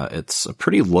 It's a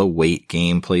pretty low weight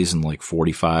game, plays in like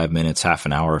 45 minutes, half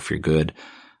an hour if you're good.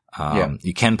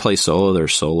 You can play solo.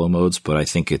 There's solo modes, but I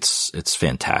think it's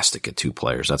fantastic at 2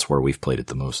 players. That's where we've played it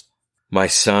the most. My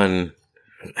son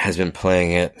has been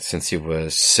playing it since he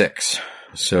was 6.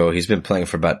 So he's been playing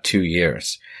for about 2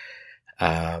 years.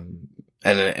 And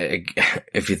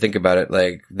if you think about it,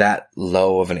 like that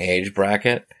low of an age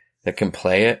bracket that can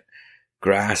play it,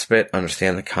 grasp it,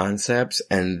 understand the concepts,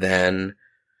 and then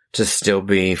to still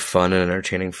be fun and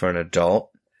entertaining for an adult,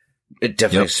 it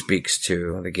definitely speaks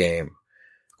to the game.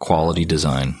 Quality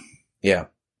design. Yeah,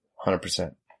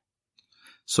 100%.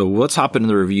 So let's hop into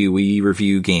the review. We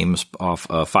review games off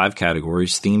 5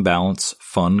 categories: theme, balance,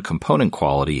 fun, component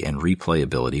quality, and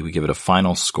replayability. We give it a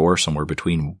final score somewhere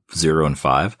between 0 and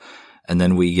 5. And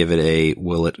then we give it a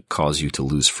will it cause you to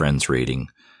lose friends rating.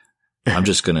 I'm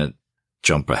just going to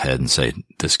jump ahead and say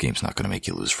this game's not going to make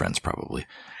you lose friends, probably.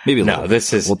 Maybe a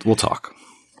little. We'll talk.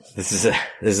 This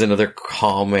is another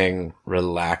calming,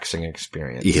 relaxing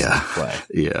experience. Yeah. To play.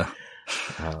 Yeah.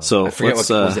 So I forget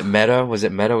was it Meta? Was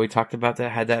it Meta we talked about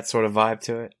that had that sort of vibe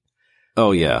to it?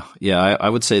 Oh yeah. Yeah. I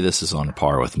would say this is on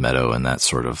par with Meadow and that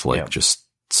sort of like just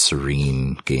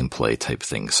serene gameplay type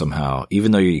thing somehow,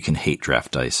 even though you can hate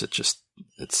draft dice. It's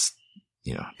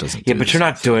doesn't. Yeah, but you're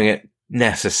not doing it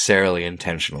necessarily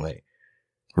intentionally.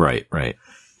 Right.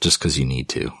 Just because you need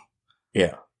to.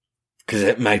 Yeah. Because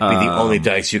it might be the only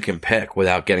dice you can pick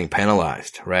without getting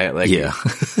penalized, right? Like, yeah.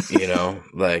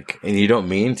 And you don't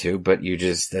mean to, but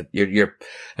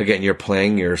you're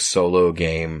playing your solo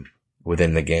game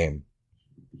within the game.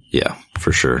 Yeah,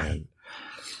 for sure.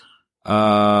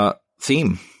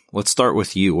 Theme. Let's start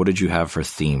with you. What did you have for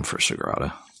theme for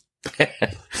Sagrada?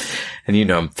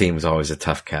 And theme is always a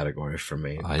tough category for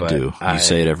me. I do. You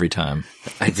say it every time.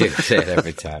 I do say it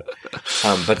every time.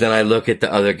 But then I look at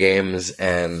the other games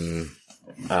and,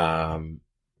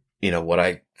 what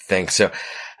I think. So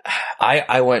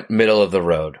I went middle of the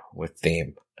road with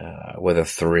theme, with a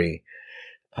 3.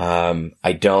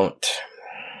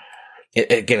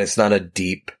 It's not a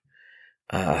deep,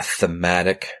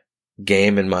 thematic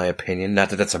game in my opinion. Not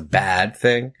that that's a bad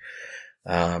thing.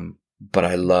 But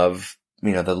I love,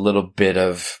 the little bit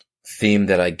of theme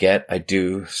that I get. I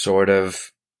do sort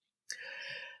of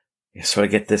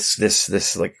get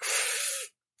this like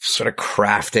sort of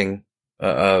crafting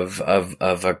of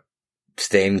a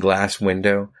stained glass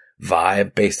window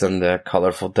vibe based on the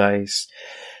colorful dice.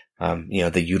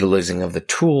 The utilizing of the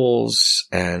tools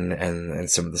and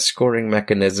some of the scoring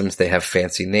mechanisms. They have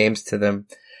fancy names to them.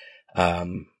 But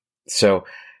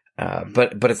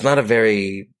it's not a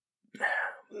very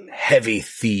heavy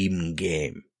theme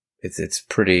game. It's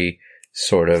pretty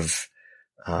sort of,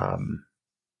 how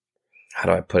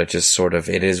do I put it? Just sort of,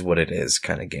 it is what it is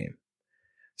kind of game.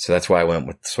 So that's why I went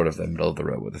with sort of the middle of the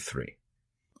road with a 3.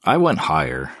 I went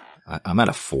higher. I'm at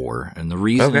a 4. And the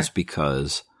reason is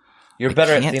because you're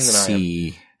better at theme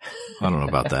than I don't know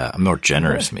about that. I'm more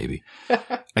generous maybe.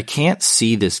 I can't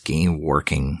see this game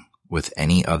working with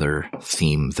any other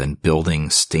theme than building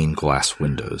stained glass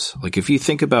windows. Like if you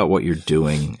think about what you're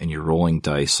doing and you're rolling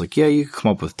dice, like, yeah, you can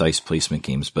come up with dice placement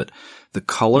games, but the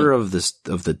color of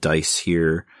the dice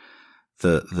here,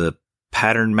 the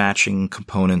pattern matching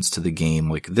components to the game.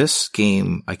 Like this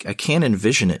game, I can't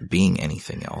envision it being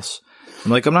anything else.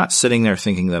 And like, I'm not sitting there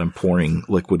thinking that I'm pouring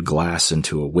liquid glass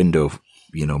into a window,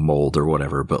 mold or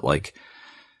whatever, but like,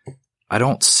 I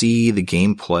don't see the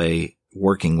gameplay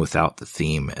working without the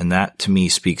theme. And that to me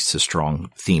speaks to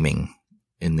strong theming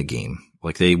in the game.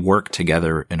 Like they work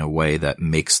together in a way that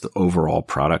makes the overall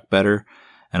product better.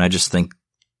 And I just think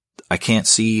I can't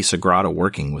see Sagrada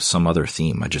working with some other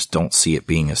theme. I just don't see it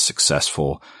being as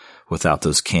successful without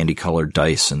those candy colored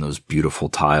dice and those beautiful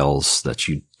tiles that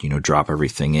you drop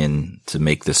everything in to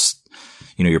make this,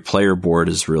 your player board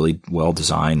is really well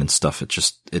designed and stuff. It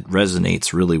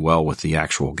resonates really well with the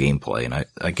actual gameplay. And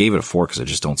I gave it a 4 because I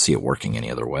just don't see it working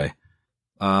any other way.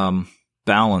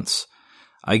 Balance.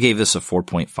 I gave this a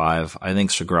 4.5. I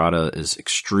think Sagrada is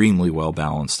extremely well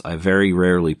balanced. I very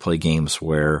rarely play games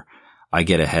where I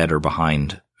get ahead or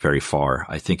behind very far.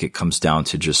 I think it comes down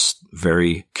to just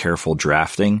very careful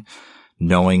drafting,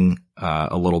 knowing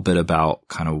a little bit about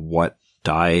kind of what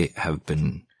die have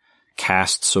been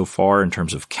cast so far in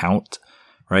terms of count,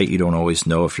 right? You don't always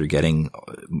know if you're getting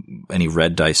any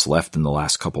red dice left in the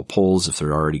last couple pulls, if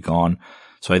they're already gone.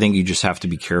 So I think you just have to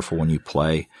be careful when you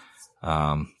play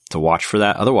to watch for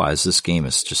that. Otherwise, this game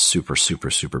is just super, super,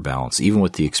 super balanced, even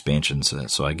with the expansions in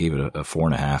it. So I gave it a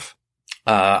 4.5.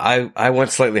 I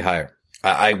went slightly higher.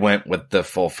 I went with the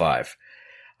full 5.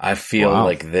 I feel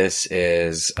like this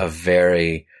is a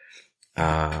very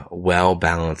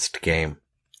well-balanced game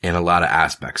in a lot of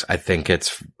aspects. I think it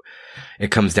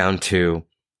comes down to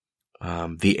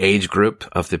the age group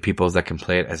of the people that can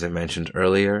play it, as I mentioned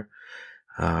earlier.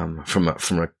 From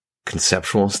a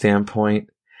conceptual standpoint,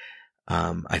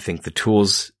 I think the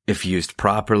tools, if used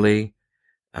properly,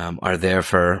 are there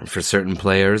for certain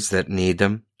players that need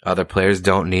them. Other players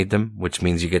don't need them, which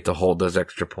means you get to hold those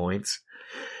extra points.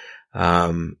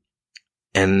 And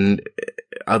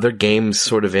other games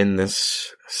sort of in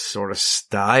this sort of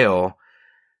style,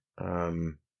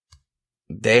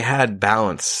 they had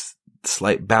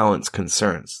slight balance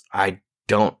concerns. I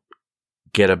don't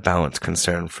get a balance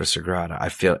concern for Sagrada. I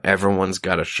feel everyone's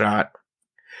got a shot.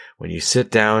 When you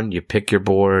sit down, you pick your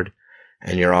board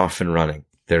and you're off and running.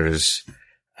 There's,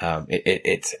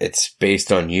 it's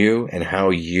based on you and how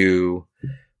you,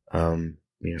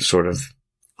 sort of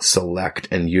select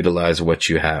and utilize what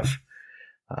you have.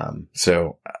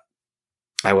 So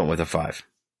I went with a 5.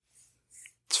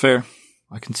 It's fair.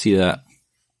 I can see that.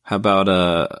 How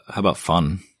about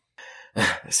fun?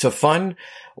 So fun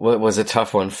was a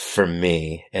tough one for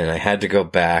me, and I had to go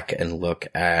back and look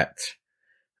at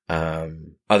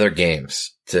other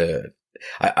games.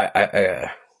 I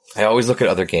always look at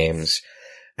other games,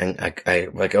 and I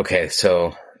like, okay,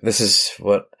 so this is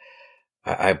what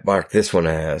I marked this one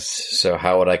as. So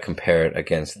how would I compare it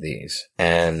against these?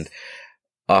 And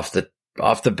off the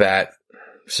bat,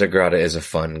 Sagrada is a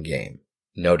fun game,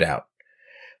 no doubt.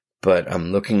 But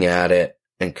I'm looking at it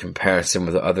in comparison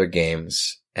with the other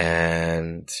games,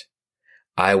 and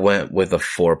I went with a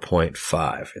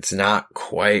 4.5. It's not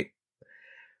quite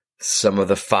some of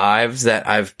the 5s that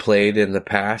I've played in the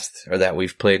past, or that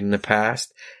we've played in the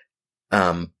past.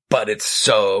 But it's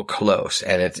so close,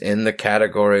 and it's in the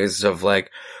categories of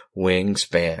like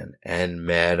Wingspan and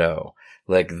Meadow.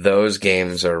 Like those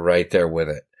games are right there with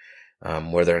it.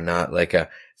 Where they're not like a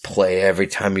play every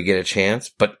time you get a chance,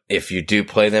 but if you do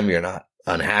play them, you're not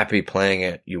unhappy playing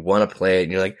it. You want to play it,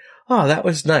 and you're like, oh, that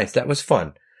was nice. That was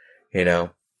fun.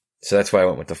 So that's why I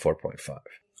went with the 4.5.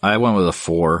 I went with a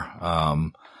 4.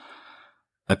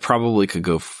 I probably could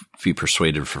be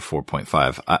persuaded for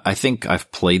 4.5. I think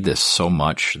I've played this so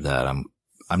much that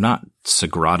I'm not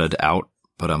Sagrada-ed out,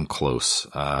 but I'm close.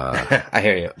 I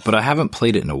hear you. But I haven't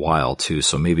played it in a while too,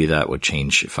 so maybe that would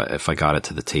change if I got it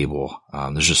to the table.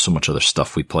 There's just so much other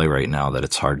stuff we play right now that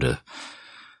it's hard to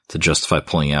justify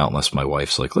pulling out unless my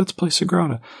wife's like, let's play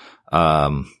Sagrada.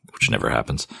 Which never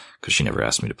happens because she never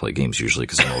asks me to play games usually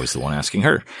because I'm always the one asking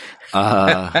her.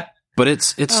 But it's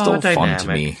still fun to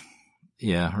me.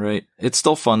 Yeah, right. It's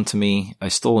still fun to me. I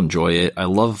still enjoy it. I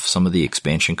love some of the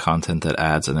expansion content that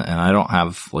adds, and I don't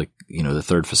have the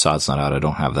third facade's not out. I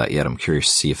don't have that yet. I'm curious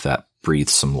to see if that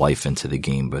breathes some life into the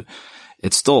game, but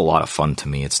it's still a lot of fun to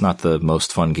me. It's not the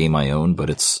most fun game I own,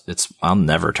 but I'll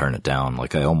never turn it down.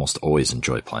 Like I almost always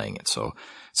enjoy playing it. So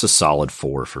it's a solid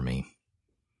 4 for me.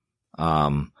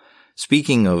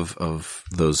 Speaking of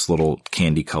those little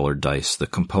candy colored dice, the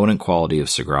component quality of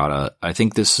Sagrada, I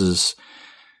think this is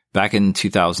back in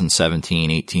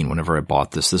 2017, 18, whenever I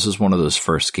bought this is one of those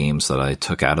first games that I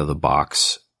took out of the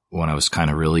box when I was kind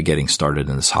of really getting started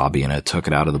in this hobby, and I took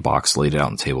it out of the box, laid it out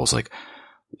on the table. I was like,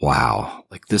 wow,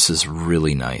 like this is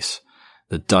really nice.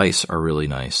 The dice are really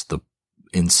nice. The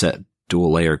inset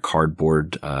dual layer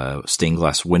cardboard, stained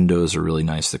glass windows are really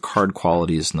nice. The card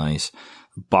quality is nice.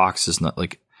 The box is not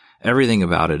like everything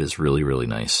about it is really, really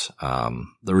nice.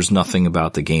 There was nothing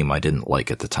about the game I didn't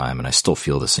like at the time, and I still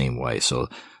feel the same way. So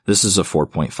this is a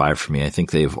 4.5 for me. I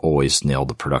think they've always nailed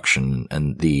the production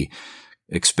and the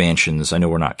expansions. I know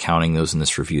we're not counting those in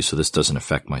this review, so this doesn't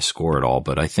affect my score at all,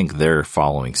 but I think they're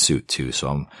following suit too.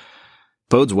 So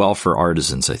bodes well for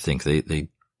Artisans. I think they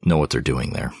know what they're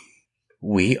doing there.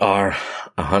 We are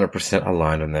 100%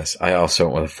 aligned on this. I also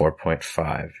went with a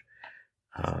 4.5.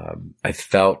 I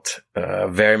felt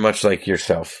very much like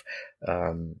yourself.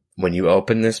 When you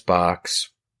open this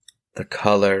box, the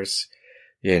colors,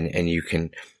 and you can,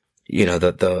 those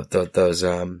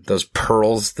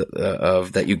pearls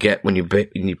that you get when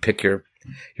you pick your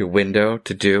window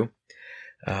to do,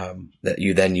 that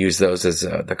you then use those as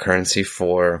the currency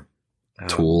for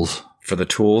tools, for the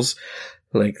tools.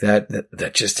 Like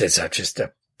that just is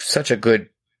such a good,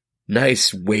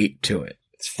 nice weight to it.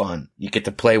 It's fun. You get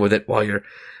to play with it while you're,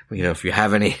 if you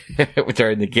have any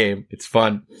during the game, it's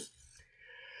fun.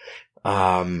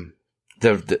 The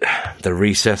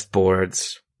recessed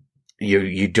boards,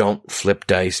 you don't flip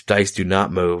dice. Dice do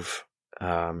not move.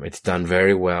 It's done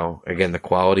very well. Again, the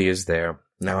quality is there.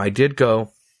 Now I did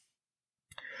go,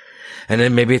 and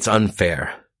then maybe it's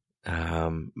unfair.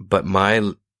 But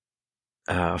my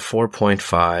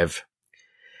 4.5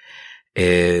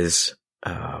 is,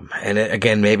 and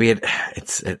again, maybe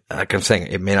it's like I'm saying,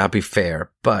 it may not be fair,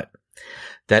 but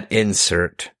that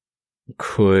insert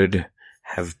could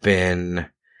have been,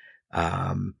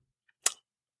 I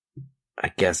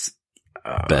guess,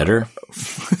 better,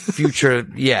 future,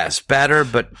 yes, better,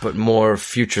 but more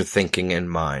future thinking in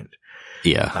mind.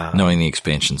 Yeah, knowing the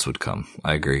expansions would come.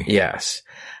 I agree. Yes.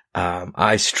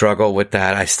 I struggle with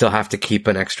that. I still have to keep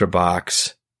an extra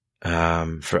box,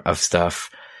 of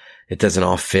stuff. It doesn't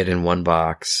all fit in one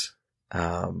box.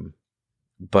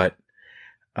 But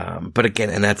again,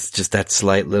 and that's just that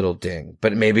slight little ding.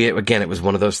 But maybe it was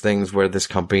one of those things where this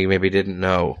company maybe didn't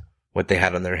know what they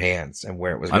had on their hands and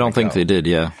where it was. I don't think they did.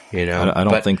 Yeah. I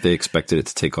don't think they expected it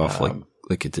to take off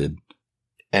like it did.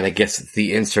 And I guess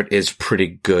the insert is pretty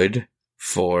good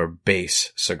for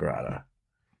base Sagrada.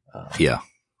 Yeah.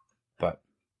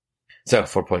 So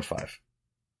 4.5.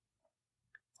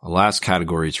 The last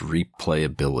category is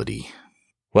replayability.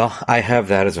 Well, I have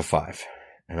that as a 5.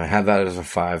 And I have that as a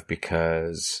 5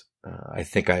 because I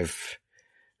think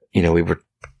we were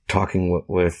talking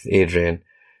with Adrian.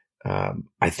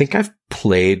 I think I've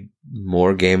played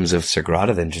more games of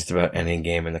Sagrada than just about any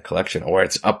game in the collection, or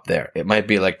it's up there. It might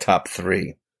be like top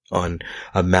 3 on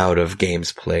amount of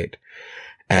games played.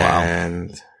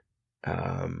 And,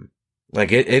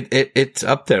 like it's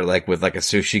up there, like with like a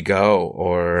Sushi Go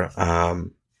or,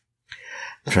 I'm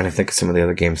trying to think of some of the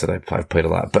other games that I've played a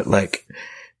lot, but like,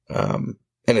 and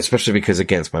especially because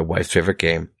again, it's my wife's favorite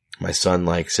game. My son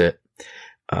likes it.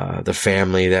 The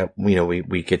family that,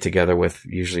 we get together with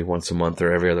usually once a month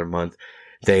or every other month,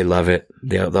 they love it.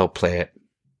 They'll play it.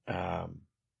 And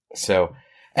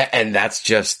that's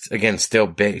just, again, still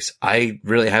base. I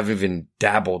really haven't even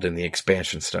dabbled in the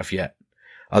expansion stuff yet,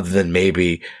 other than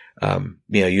maybe,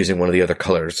 using one of the other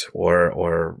colors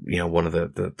or one of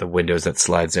the windows that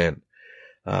slides in.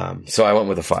 So I went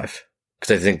with a 5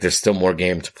 because I think there's still more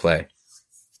game to play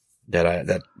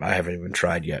that I haven't even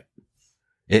tried yet.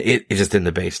 It's just in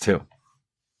the base too.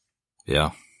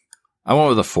 Yeah. I went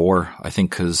with a 4, I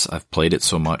think, because I've played it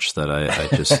so much that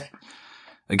I just,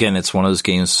 again, it's one of those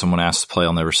games someone asks to play,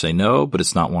 I'll never say no, but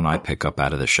it's not one I pick up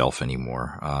out of the shelf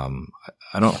anymore.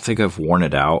 I don't think I've worn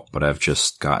it out, but I've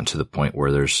just gotten to the point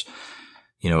where there's,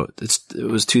 it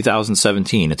was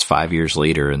 2017. It's 5 years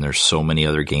later, and there's so many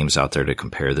other games out there to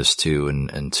compare this to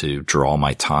and to draw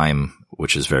my time,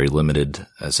 which is very limited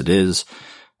as it is.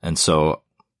 And so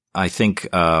I think,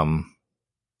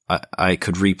 I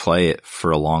could replay it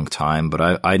for a long time,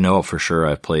 but I know for sure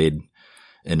I've played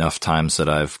enough times that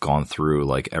I've gone through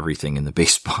like everything in the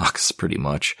base box pretty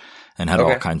much and had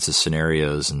all kinds of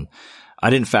scenarios. And I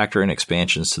didn't factor in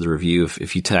expansions to the review.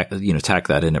 If you tack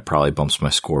that in, it probably bumps my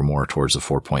score more towards the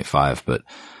 4.5, but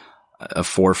a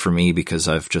 4 for me because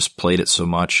I've just played it so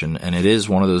much. And it is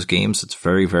one of those games that's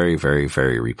very, very, very,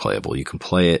 very replayable. You can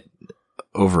play it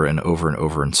over and over and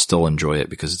over and still enjoy it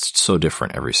because it's so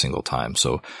different every single time.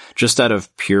 So just out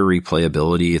of pure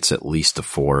replayability, it's at least a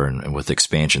 4. And with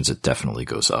expansions, it definitely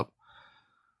goes up.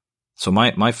 So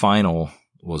my final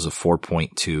was a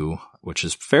 4.2. Which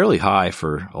is fairly high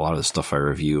for a lot of the stuff I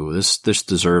review. This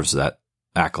deserves that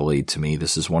accolade to me.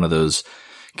 This is one of those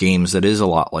games that is a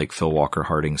lot like Phil Walker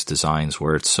Harding's designs,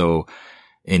 where it's so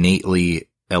innately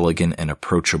elegant and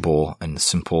approachable and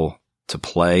simple to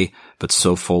play, but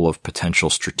so full of potential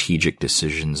strategic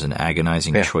decisions and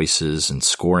agonizing choices and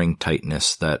scoring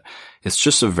tightness that it's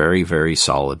just a very, very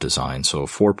solid design. So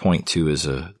 4.2 is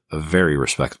a very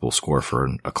respectable score for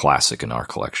a classic in our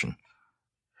collection.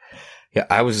 Yeah,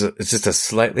 it's just a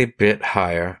slightly bit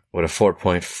higher with a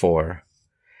 4.4.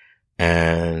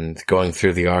 And going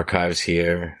through the archives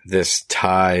here, this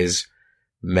ties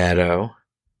Meadow,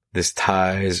 this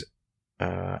ties,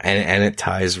 and it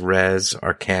ties Res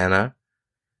Arcana,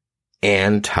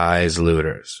 and ties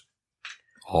Looters.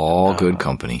 All good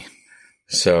company.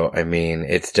 So, I mean,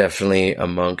 it's definitely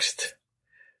amongst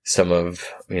some of,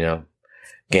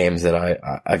 games that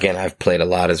I've played a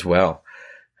lot as well.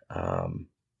 But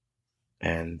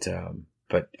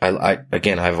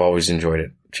I've always enjoyed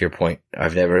it. To your point,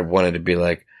 I've never wanted to be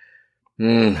like, I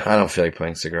don't feel like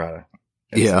playing Sagrada.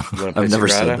 Yeah, I've never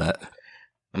said that.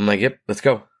 I'm like, yep, let's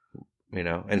go.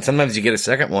 And sometimes you get a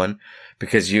second one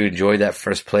because you enjoyed that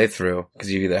first playthrough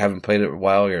because you either haven't played it in a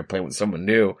while or you're playing with someone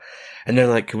new. And they're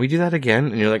like, can we do that again?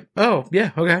 And you're like, oh,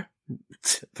 yeah, okay.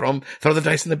 Throw the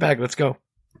dice in the bag. Let's go.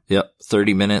 Yep.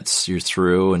 30 minutes, you're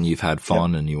through and you've had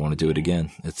fun and you want to do it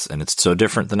again. It's so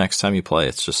different the next time you play.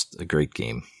 It's just a great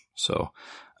game. So,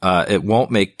 it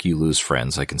won't make you lose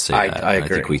friends. I can say that. I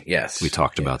agree. I think we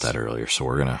talked about that earlier. So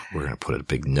we're going to put a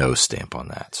big no stamp on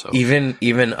that. So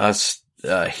even us,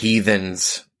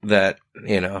 heathens that,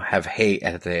 have hate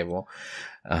at the table,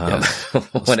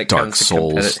 when it Dark comes to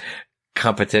Souls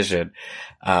competition,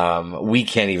 we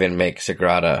can't even make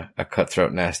Sagrada a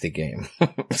cutthroat, nasty game.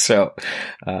 So,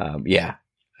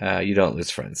 you don't lose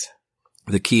friends.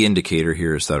 The key indicator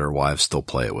here is that our wives still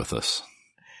play it with us.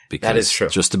 Because that is true.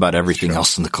 Just about everything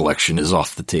else in the collection is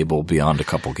off the table beyond a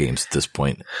couple games at this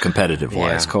point, competitive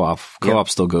wise. Yeah. Co-op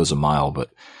still goes a mile, but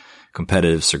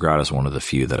competitive Sagrada is one of the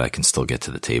few that I can still get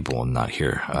to the table and not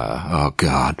hear, oh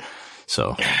God.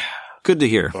 So good to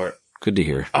hear. Good to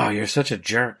hear. Oh, you're such a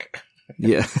jerk.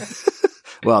 Yeah.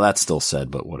 Well, that's still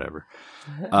said, but whatever.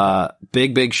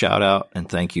 Big shout out and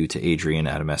thank you to Adrian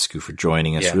Adamescu for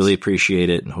joining us. Yes. Really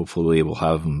appreciate it. And hopefully we'll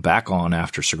have him back on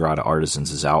after Sagrada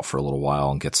Artisans is out for a little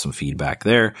while and get some feedback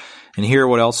there and hear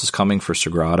what else is coming for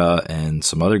Sagrada and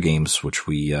some other games, which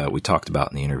we talked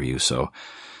about in the interview. So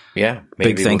yeah,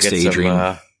 maybe big thanks to Adrian.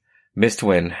 Some,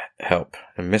 Mistwin help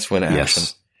and Mistwin action.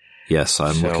 Yes.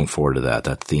 I'm looking forward to that.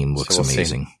 That theme looks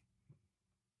amazing.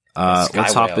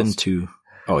 Let's hop into,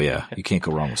 you can't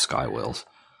go wrong with Sky Whales.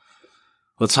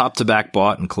 Let's hop to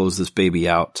Backbot and close this baby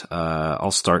out. I'll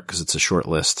start because it's a short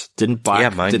list. Didn't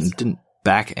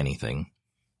back anything,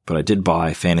 but I did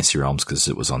buy Fantasy Realms because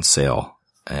it was on sale.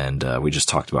 And we just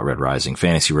talked about Red Rising.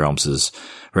 Fantasy Realms is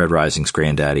Red Rising's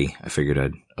granddaddy. I figured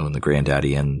I'd own the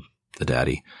granddaddy and the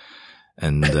daddy.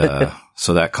 And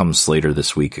so that comes later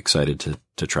this week. Excited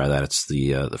to try that. It's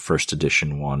the first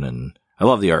edition one, and I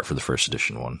love the art for the first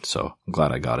edition one. So I'm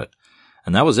glad I got it.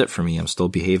 And that was it for me. I'm still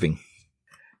behaving.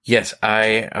 Yes,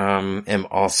 I am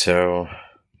also,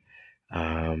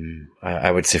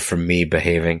 I would say for me,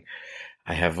 behaving.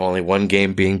 I have only one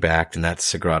game being backed, and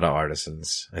that's Sagrada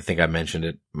Artisans. I think I mentioned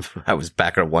it. I was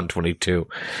back at 122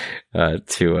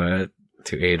 to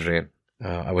Adrian.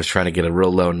 I was trying to get a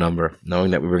real low number, knowing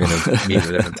that we were going to meet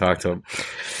with him and talk to him.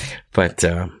 But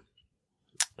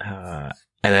and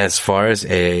as far as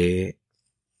a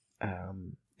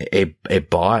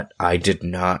bot, I did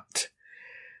not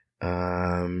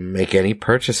make any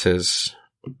purchases,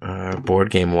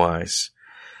 board game wise.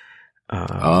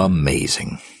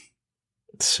 Amazing.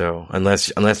 So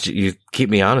unless you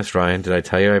keep me honest, Ryan, did I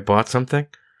tell you I bought something?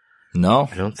 No,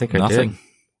 I don't think nothing.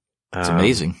 I did. It's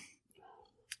amazing.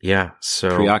 Yeah.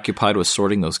 So preoccupied with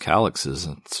sorting those calyxes.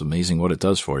 It's amazing what it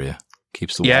does for you.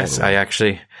 Keeps the yes. wall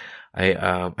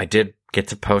I did get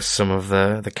to post some of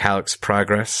the calyx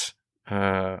progress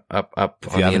up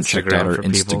if on you the haven't Instagram checked out our for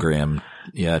people. Instagram,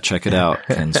 yeah, check it out.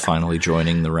 Ken's finally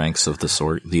joining the ranks of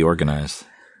the organized,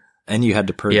 and you had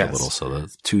to purge a little, so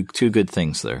the two good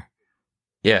things there.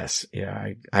 Yes,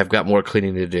 yeah, I've got more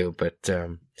cleaning to do, but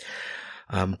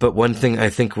one thing I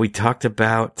think we talked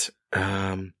about,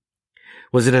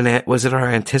 was it our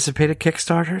anticipated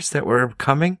Kickstarters that were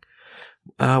coming,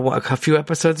 a few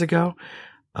episodes ago?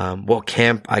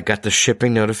 I got the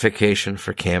shipping notification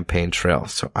for Campaign Trail,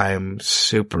 so I am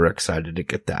super excited to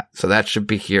get that. So that should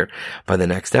be here by the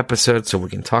next episode, so we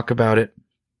can talk about it.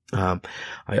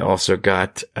 I also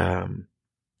got,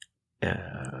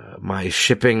 my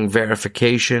shipping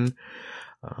verification,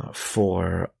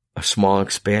 for a small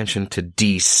expansion to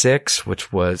D6,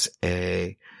 which was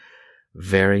a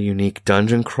very unique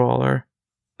dungeon crawler.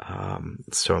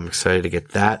 So I'm excited to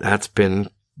get that. That's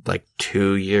been like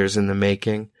 2 years in the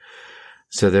making.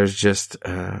 So there's just,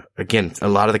 again, a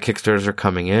lot of the Kickstarters are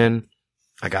coming in.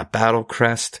 I got Battle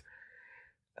Crest,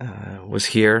 was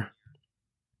here,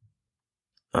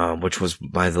 which was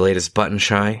the latest Button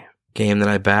Shy game that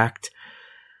I backed.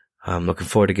 I'm looking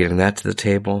forward to getting that to the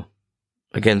table.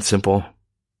 Again, simple.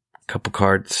 Couple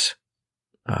cards.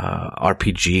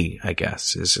 RPG, I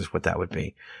guess, is what that would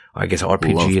be. I guess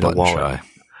RPG in a wallet.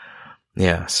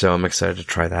 Yeah, so I'm excited to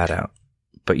try that out.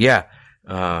 But yeah,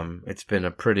 it's been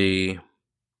a pretty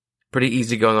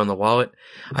easy going on the wallet.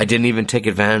 I didn't even take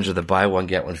advantage of the buy one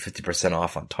get one 50%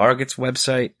 off on Target's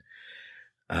website.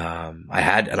 I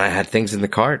had things in the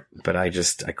cart, but I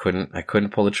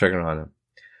couldn't pull the trigger on them.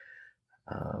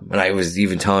 And I was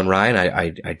even telling Ryan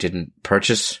I didn't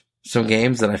purchase some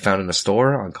games that I found in the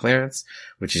store on clearance,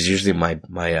 which is usually my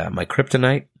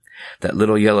kryptonite. That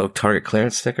little yellow Target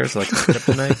clearance stickers like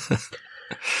kryptonite.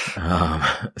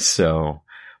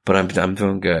 But I'm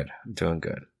doing good. I'm doing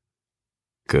good.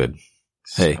 Good.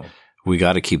 Hey, we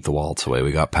got to keep the wallets away.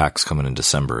 We got PAX coming in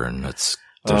December, and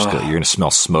you're going to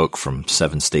smell smoke from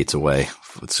 7 states away.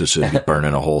 It's just going to be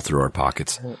burning a hole through our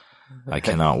pockets. I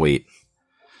cannot wait.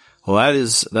 Well,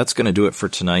 that's going to do it for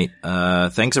tonight.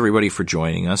 Thanks everybody for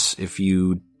joining us. If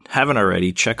you haven't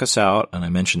already, check us out. And I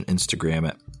mentioned Instagram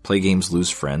at Play Games Lose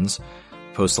Friends.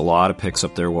 Post a lot of pics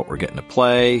up there, what we're getting to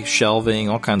play, shelving,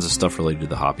 all kinds of stuff related to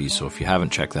the hobby. So if you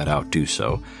haven't checked that out, do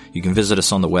so. You can visit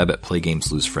us on the web at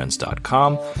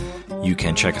playgameslosefriends.com. You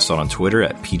can check us out on Twitter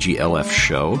at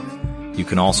PGLFshow. You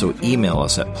can also email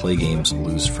us at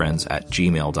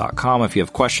playgameslosefriends@gmail.com if you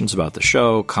have questions about the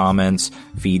show, comments,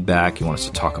 feedback, you want us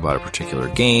to talk about a particular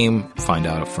game, find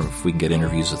out if we can get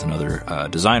interviews with another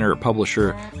designer or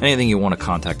publisher, anything you want to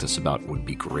contact us about would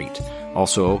be great.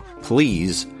 Also,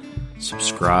 please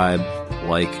subscribe,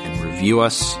 like, and review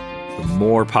us. The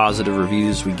more positive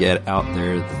reviews we get out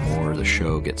there, the more the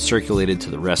show gets circulated to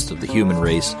the rest of the human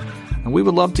race. And we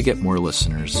would love to get more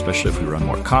listeners, especially if we run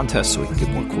more contests so we can give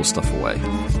more cool stuff away.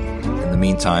 In the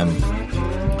meantime,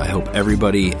 I hope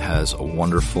everybody has a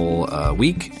wonderful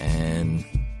week and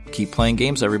keep playing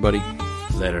games, everybody.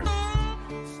 Later.